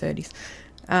 1930s.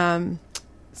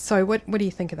 So what do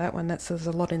you think of that one? There's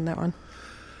a lot in that one.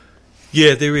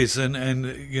 Yeah, there is, and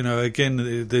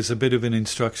again, there's a bit of an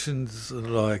instructions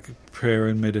like prayer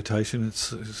and meditation. It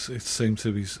seems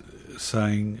to be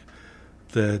saying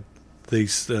that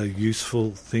these are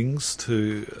useful things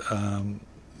to.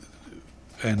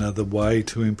 And are the way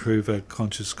to improve our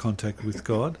conscious contact with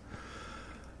God.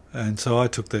 And so I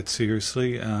took that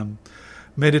seriously.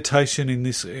 Meditation in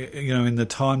this, in the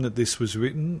time that this was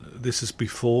written, this is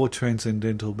before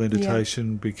transcendental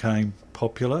meditation became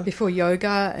popular. Before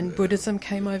yoga and Buddhism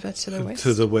came over to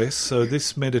the West. So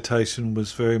this meditation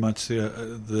was very much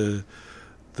the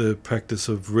practice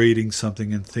of reading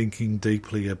something and thinking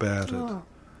deeply about it.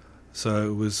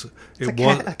 So it was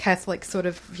a Catholic sort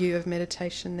of view of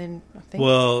meditation then, I think.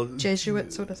 Well,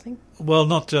 Jesuit sort of thing. Well,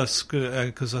 not just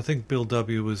because I think Bill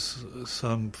W. was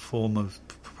some form of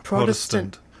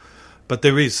Protestant. But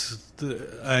there is,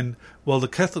 the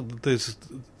Catholic,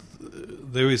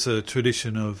 there is a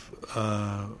tradition of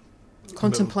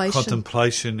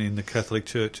contemplation in the Catholic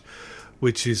Church,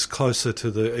 which is closer to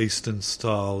the Eastern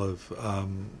style of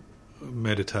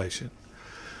meditation.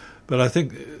 But I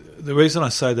think the reason I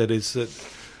say that is that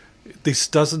this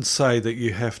doesn't say that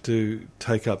you have to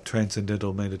take up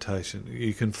transcendental meditation.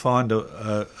 You can find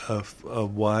a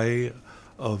way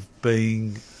of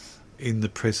being in the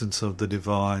presence of the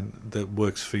divine that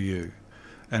works for you.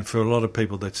 And for a lot of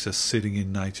people, that's just sitting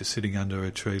in nature, sitting under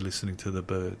a tree, listening to the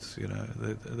birds. You know,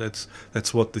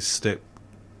 that's what this step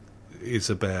is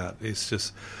about. It's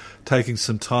just taking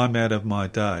some time out of my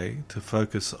day to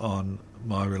focus on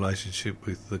my relationship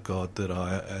with the God that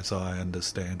I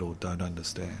understand or don't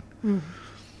understand.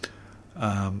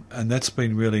 And that's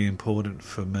been really important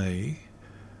for me.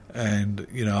 And,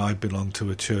 you know, I belong to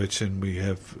a church and we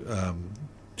have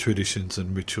traditions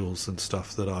and rituals and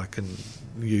stuff that I can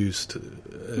use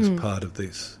as part of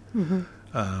this.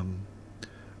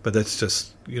 But that's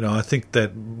just, you know, I think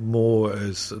that more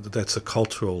as that's a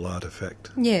cultural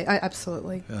artefact. Yeah,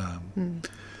 absolutely.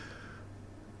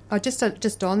 I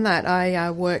just on that,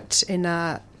 I worked in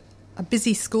a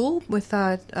busy school with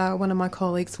one of my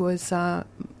colleagues was a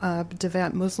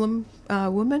devout Muslim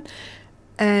woman,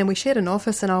 and we shared an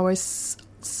office, and I was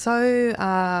so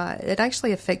it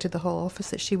actually affected the whole office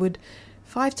that she would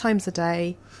 5 times a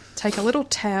day take a little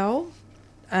towel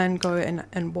and go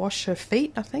and wash her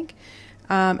feet, I think,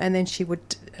 and then she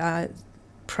would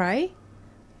pray,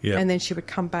 and then she would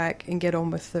come back and get on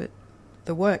with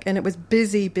the work. And it was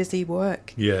busy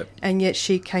work, and yet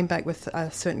she came back with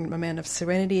a certain amount of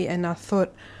serenity, and I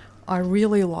thought, I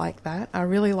really like that. I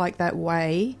really like that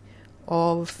way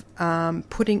of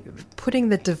putting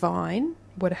the divine,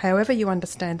 however you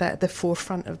understand that, at the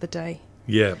forefront of the day.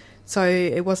 So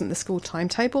it wasn't the school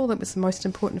timetable that was the most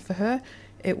important for her.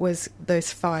 It was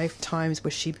those 5 times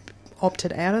where she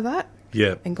opted out of that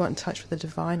and got in touch with the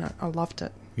divine. I loved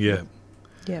it. Yeah,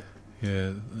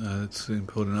 it's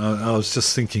important. I was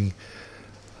just thinking,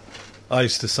 I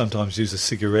used to sometimes use a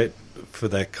cigarette for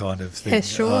that kind of thing. Yeah,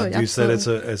 sure. I use that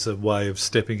as a way of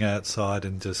stepping outside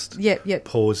and just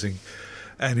pausing.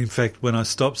 And in fact, when I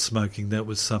stopped smoking, that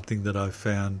was something that I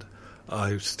found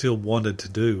I still wanted to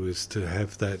do, is to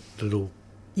have that little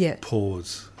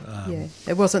pause.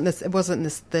 It wasn't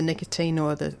the nicotine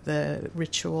or the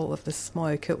ritual of the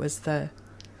smoke. It was the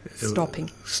stopping.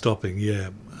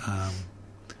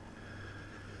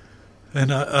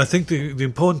 And I think the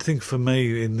important thing for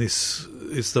me in this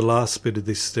is the last bit of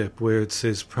this step, where it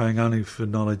says praying only for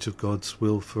knowledge of God's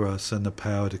will for us and the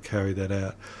power to carry that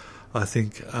out. I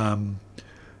think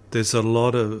there's a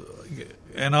lot of,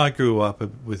 and I grew up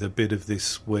with a bit of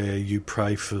this, where you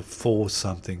pray for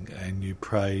something, and you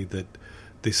pray that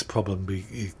this problem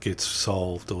gets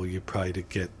solved, or you pray to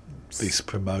get this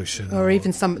promotion, or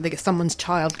even someone's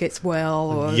child gets well,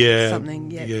 or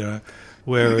something.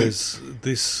 Whereas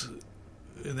this,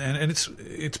 and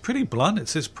it's pretty blunt. It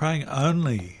says praying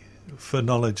only for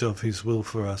knowledge of His will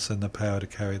for us and the power to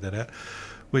carry that out,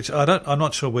 which I'm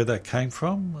not sure where that came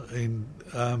from.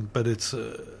 But it's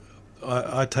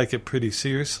I take it pretty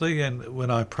seriously, and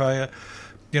when I pray,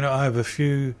 I have a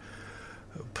few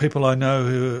people I know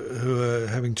who are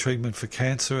having treatment for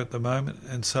cancer at the moment,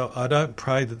 and so I don't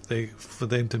pray for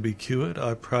them to be cured.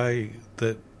 I pray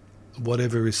that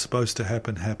whatever is supposed to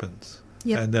happen happens,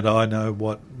 and that I know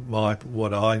what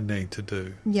I need to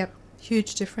do.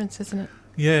 Huge difference, isn't it?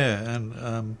 And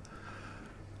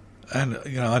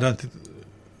I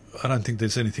don't think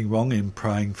there's anything wrong in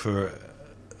praying for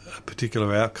a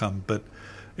particular outcome, but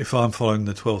if I'm following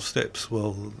the 12 steps,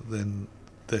 well, then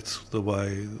that's the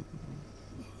way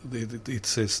it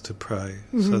says to pray.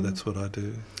 So that's what I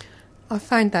do. I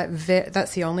find that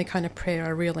that's the only kind of prayer I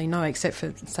really know, except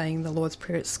for saying the Lord's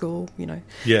Prayer at school, in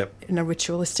a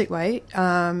ritualistic way,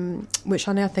 which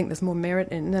I now think there's more merit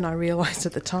in than I realised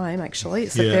at the time, actually.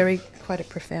 It's quite a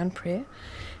profound prayer.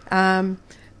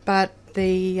 But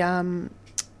the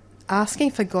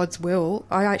asking for God's will,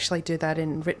 I actually do that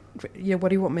in, what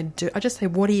do you want me to do? I just say,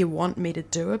 what do you want me to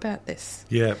do about this?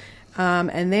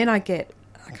 And then I get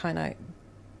a kind of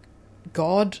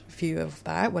God view of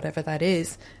that, whatever that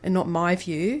is, and not my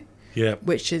view,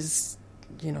 which is,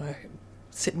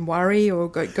 sit and worry or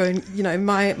go.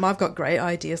 I've got great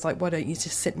ideas, like, why don't you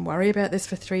just sit and worry about this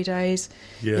for 3 days?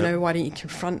 Why don't you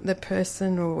confront the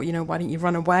person, or why don't you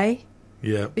run away?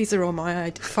 These are all my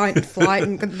ideas. Fight and flight,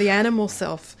 and the animal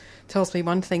self tells me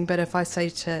one thing, but if I say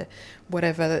to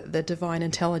whatever the divine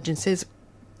intelligence is,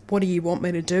 what do you want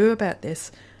me to do about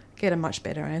this? Get a much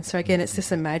better answer. Again, it's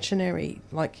this imaginary,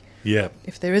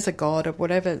 if there is a God, or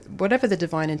whatever the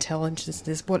divine intelligence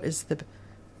is, what is the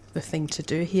thing to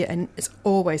do here? And it's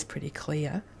always pretty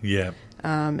clear.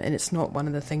 And it's not one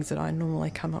of the things that I normally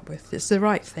come up with. It's the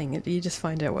right thing. You just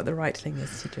find out what the right thing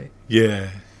is to do.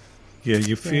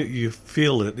 You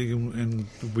feel it, and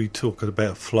we talked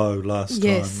about flow last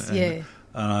time.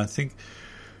 And I think,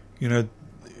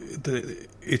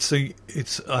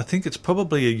 I think it's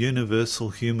probably a universal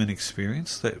human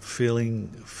experience, that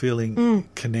feeling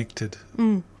connected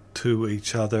to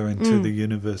each other and to the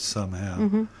universe somehow.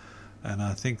 Mm-hmm. And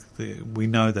I think we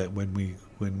know that when we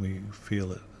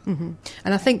feel it. Mm-hmm.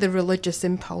 And I think the religious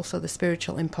impulse or the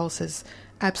spiritual impulse is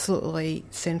absolutely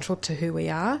central to who we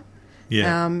are.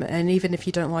 Yeah. And even if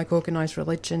you don't like organised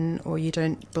religion or you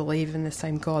don't believe in the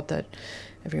same God that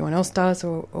everyone else does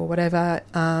or whatever,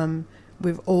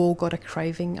 we've all got a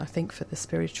craving, I think, for the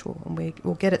spiritual. And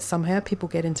we'll get it somehow. People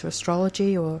get into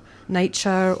astrology or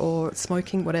nature or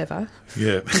smoking, whatever.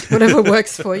 Yeah. Whatever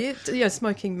works for you. You know,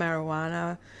 smoking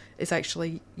marijuana is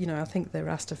actually, you know, I think the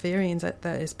Rastafarians, that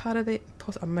is part of it.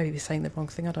 I may be saying the wrong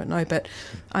thing, I don't know, but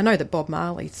I know that Bob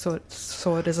Marley saw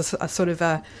it as a sort of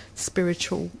a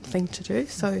spiritual thing to do.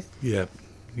 So yeah,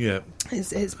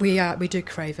 we do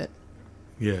crave it.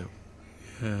 Yeah,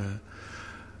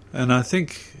 and I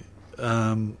think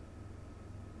you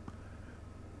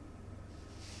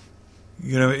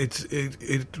know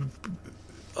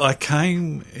I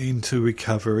came into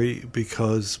recovery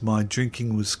because my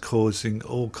drinking was causing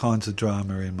all kinds of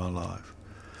drama in my life.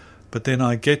 But then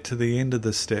I get to the end of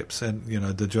the steps and, you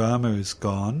know, the drama is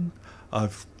gone.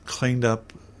 I've cleaned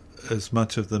up as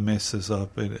much of the mess as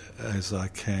I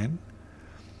can.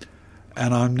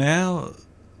 And I'm now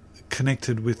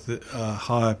connected with a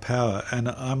higher power. And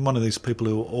I'm one of these people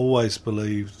who always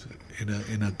believed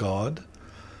in a God.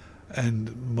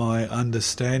 And my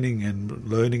understanding and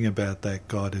learning about that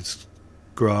God has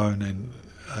grown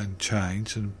and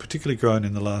changed, and particularly grown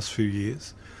in the last few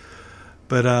years.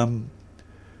 But,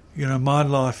 you know, my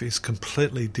life is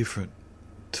completely different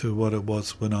to what it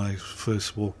was when I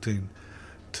first walked in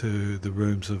to the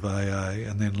rooms of AA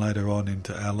and then later on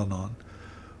into Al-Anon,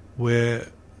 where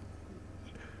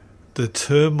the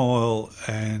turmoil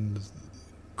and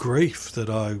grief that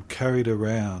I carried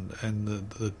around and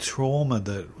the trauma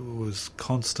that was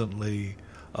constantly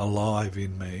alive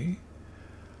in me,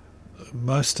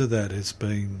 most of that has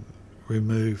been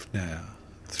removed now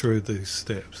through these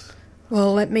steps.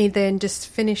 Well, let me then just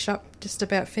finishing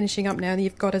up now.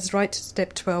 You've got us right to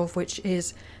step 12, which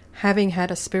is having had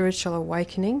a spiritual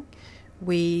awakening,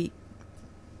 we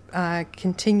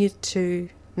continue to...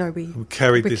 we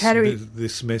carry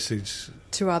this message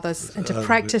to others and to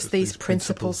practice these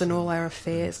principles in all our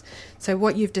affairs. So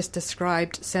what you've just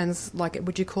described sounds like,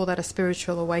 would you call that a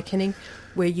spiritual awakening,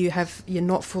 where you're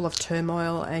not full of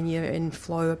turmoil and you're in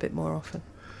flow a bit more often?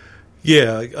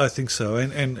 Yeah, I think so.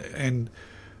 And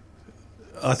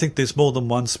I think there's more than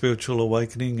one spiritual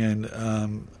awakening,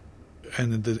 and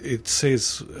it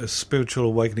says a spiritual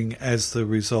awakening as the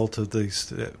result of these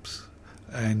steps.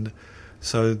 And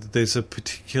so there's a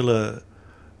particular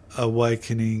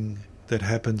awakening that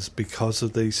happens because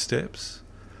of these steps,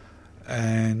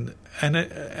 and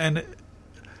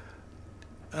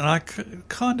I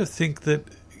kind of think that,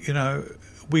 you know,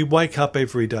 we wake up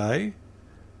every day,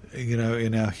 you know,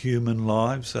 in our human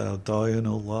lives, our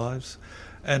diurnal lives,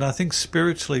 and I think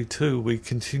spiritually too we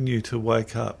continue to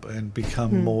wake up and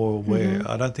become more aware. Mm-hmm.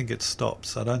 I don't think it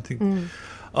stops. I don't think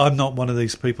I'm not one of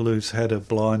these people who's had a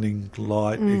blinding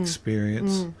light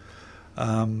experience,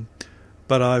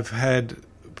 but I've had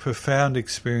profound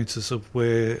experiences of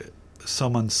where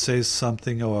someone says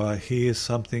something or I hear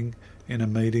something in a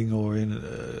meeting or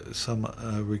in some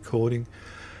recording,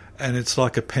 and it's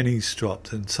like a penny's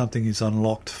dropped and something is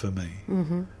unlocked for me.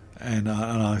 Mm-hmm. And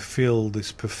I feel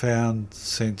this profound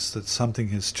sense that something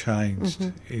has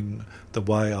changed in the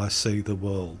way I see the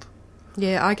world.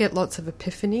 Yeah, I get lots of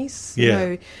epiphanies. Yeah. You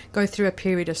know, go through a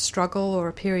period of struggle or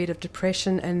a period of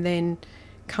depression and then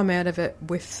come out of it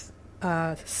with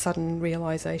a sudden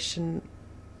realisation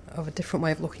of a different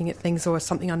way of looking at things, or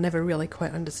something I never really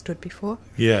quite understood before.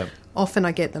 Yeah. Often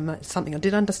I get them something I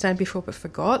did understand before but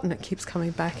forgot, and it keeps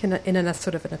coming back in a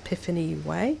sort of an epiphany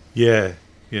way. Yeah,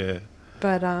 yeah.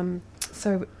 But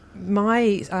so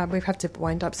we have to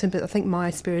wind up soon, but I think my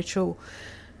spiritual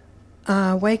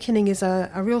awakening is a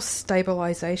real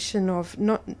stabilisation of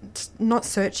not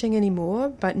searching anymore,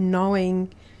 but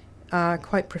knowing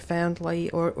quite profoundly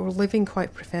or living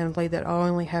quite profoundly that I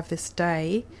only have this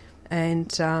day,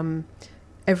 and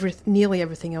nearly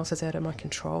everything else is out of my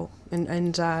control.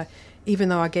 And even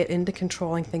though I get into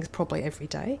controlling things probably every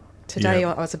day, today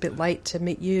I was a bit late to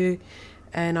meet you,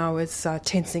 and I was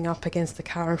tensing up against the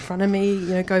car in front of me,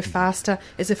 you know, go faster,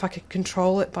 as if I could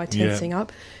control it by tensing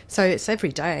up. So it's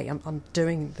every day I'm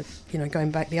doing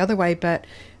going back the other way, but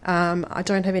I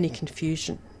don't have any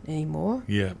confusion anymore.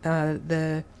 Yeah.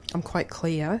 I'm quite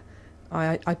clear.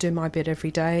 I do my bit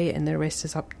every day, and the rest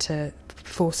is up to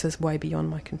forces way beyond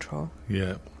my control.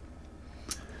 Yeah.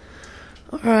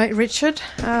 All right, Richard.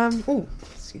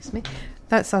 Excuse me.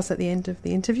 That's us at the end of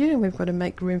the interview, and we've got to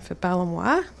make room for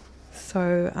Balanois.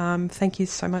 So thank you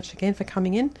so much again for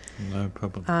coming in. No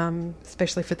problem.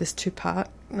 Especially for this two-part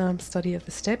study of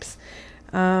the steps.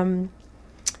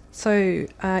 So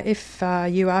if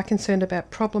you are concerned about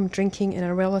problem drinking in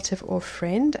a relative or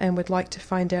friend and would like to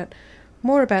find out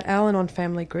more about Al-Anon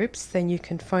family groups, then you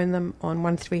can phone them on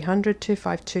 1300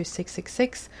 252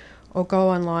 666 or go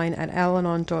online at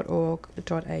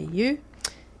alanon.org.au.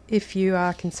 If you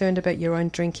are concerned about your own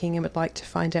drinking and would like to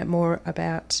find out more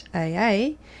about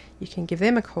AA, you can give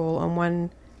them a call on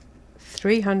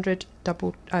 1300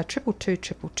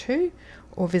 222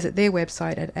 or visit their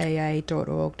website at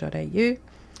aa.org.au.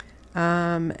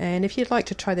 And if you'd like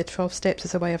to try the 12 steps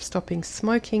as a way of stopping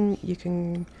smoking, you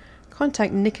can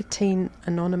contact Nicotine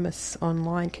Anonymous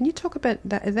online. Can you talk about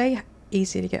that? Are they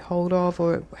easy to get hold of,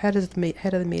 or how do the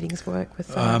meetings work with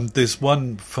that? There's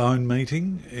one phone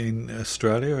meeting in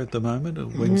Australia at the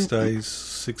moment, Wednesdays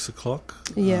 6 o'clock.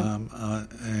 Yeah.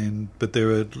 But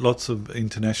there are lots of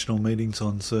international meetings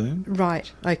on Zoom. Right.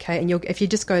 Okay. And if you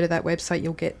just go to that website,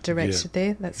 you'll get directed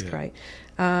there. That's great.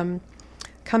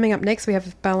 Coming up next, we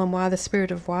have Balanois, the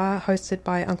Spirit of Wa, hosted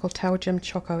by Uncle Taljim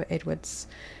Choco Edwards.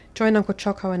 Join Uncle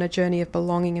Choco on a journey of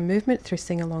belonging and movement through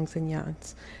sing-alongs and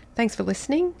yarns. Thanks for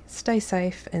listening. Stay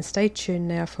safe and stay tuned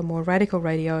now for more Radical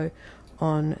Radio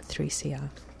on 3CR.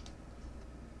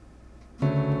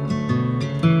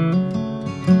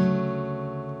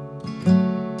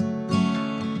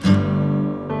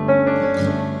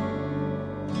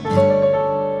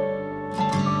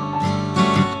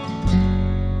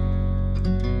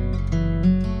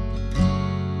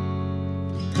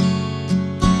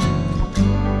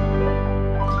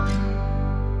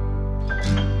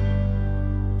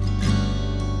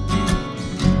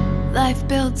 Life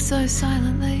built so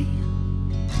silently,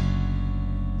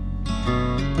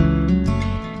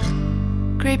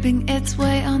 creeping its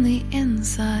way on the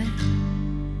inside,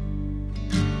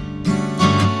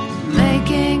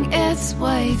 making its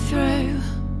way through,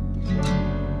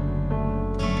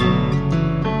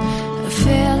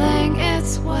 feeling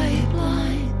its way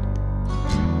blind.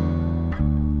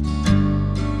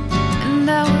 And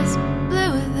I was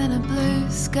bluer than a blue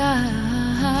sky.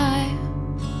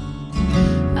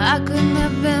 I couldn't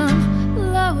have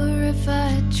been lower if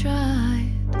I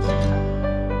tried.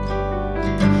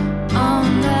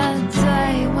 On that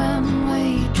day when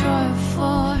we drove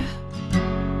for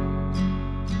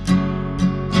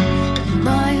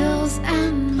miles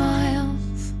and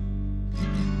miles,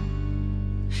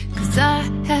 'cause I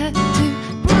had to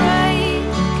break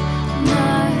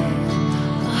my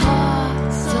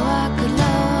heart so I could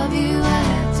love you. I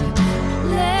had to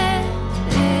let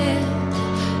it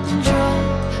drop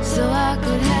so I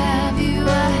could have you.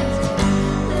 I had to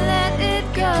let it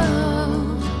go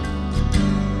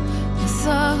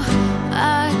so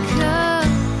I could know.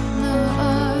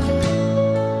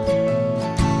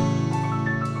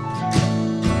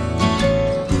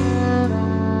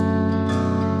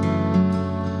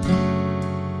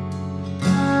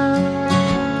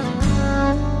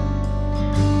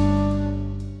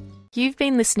 You've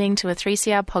been listening to a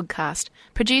 3CR podcast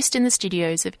produced in the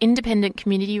studios of independent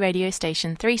community radio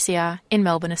station 3CR in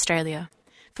Melbourne, Australia.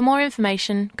 For more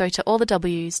information, go to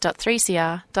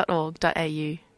allthews.3cr.org.au.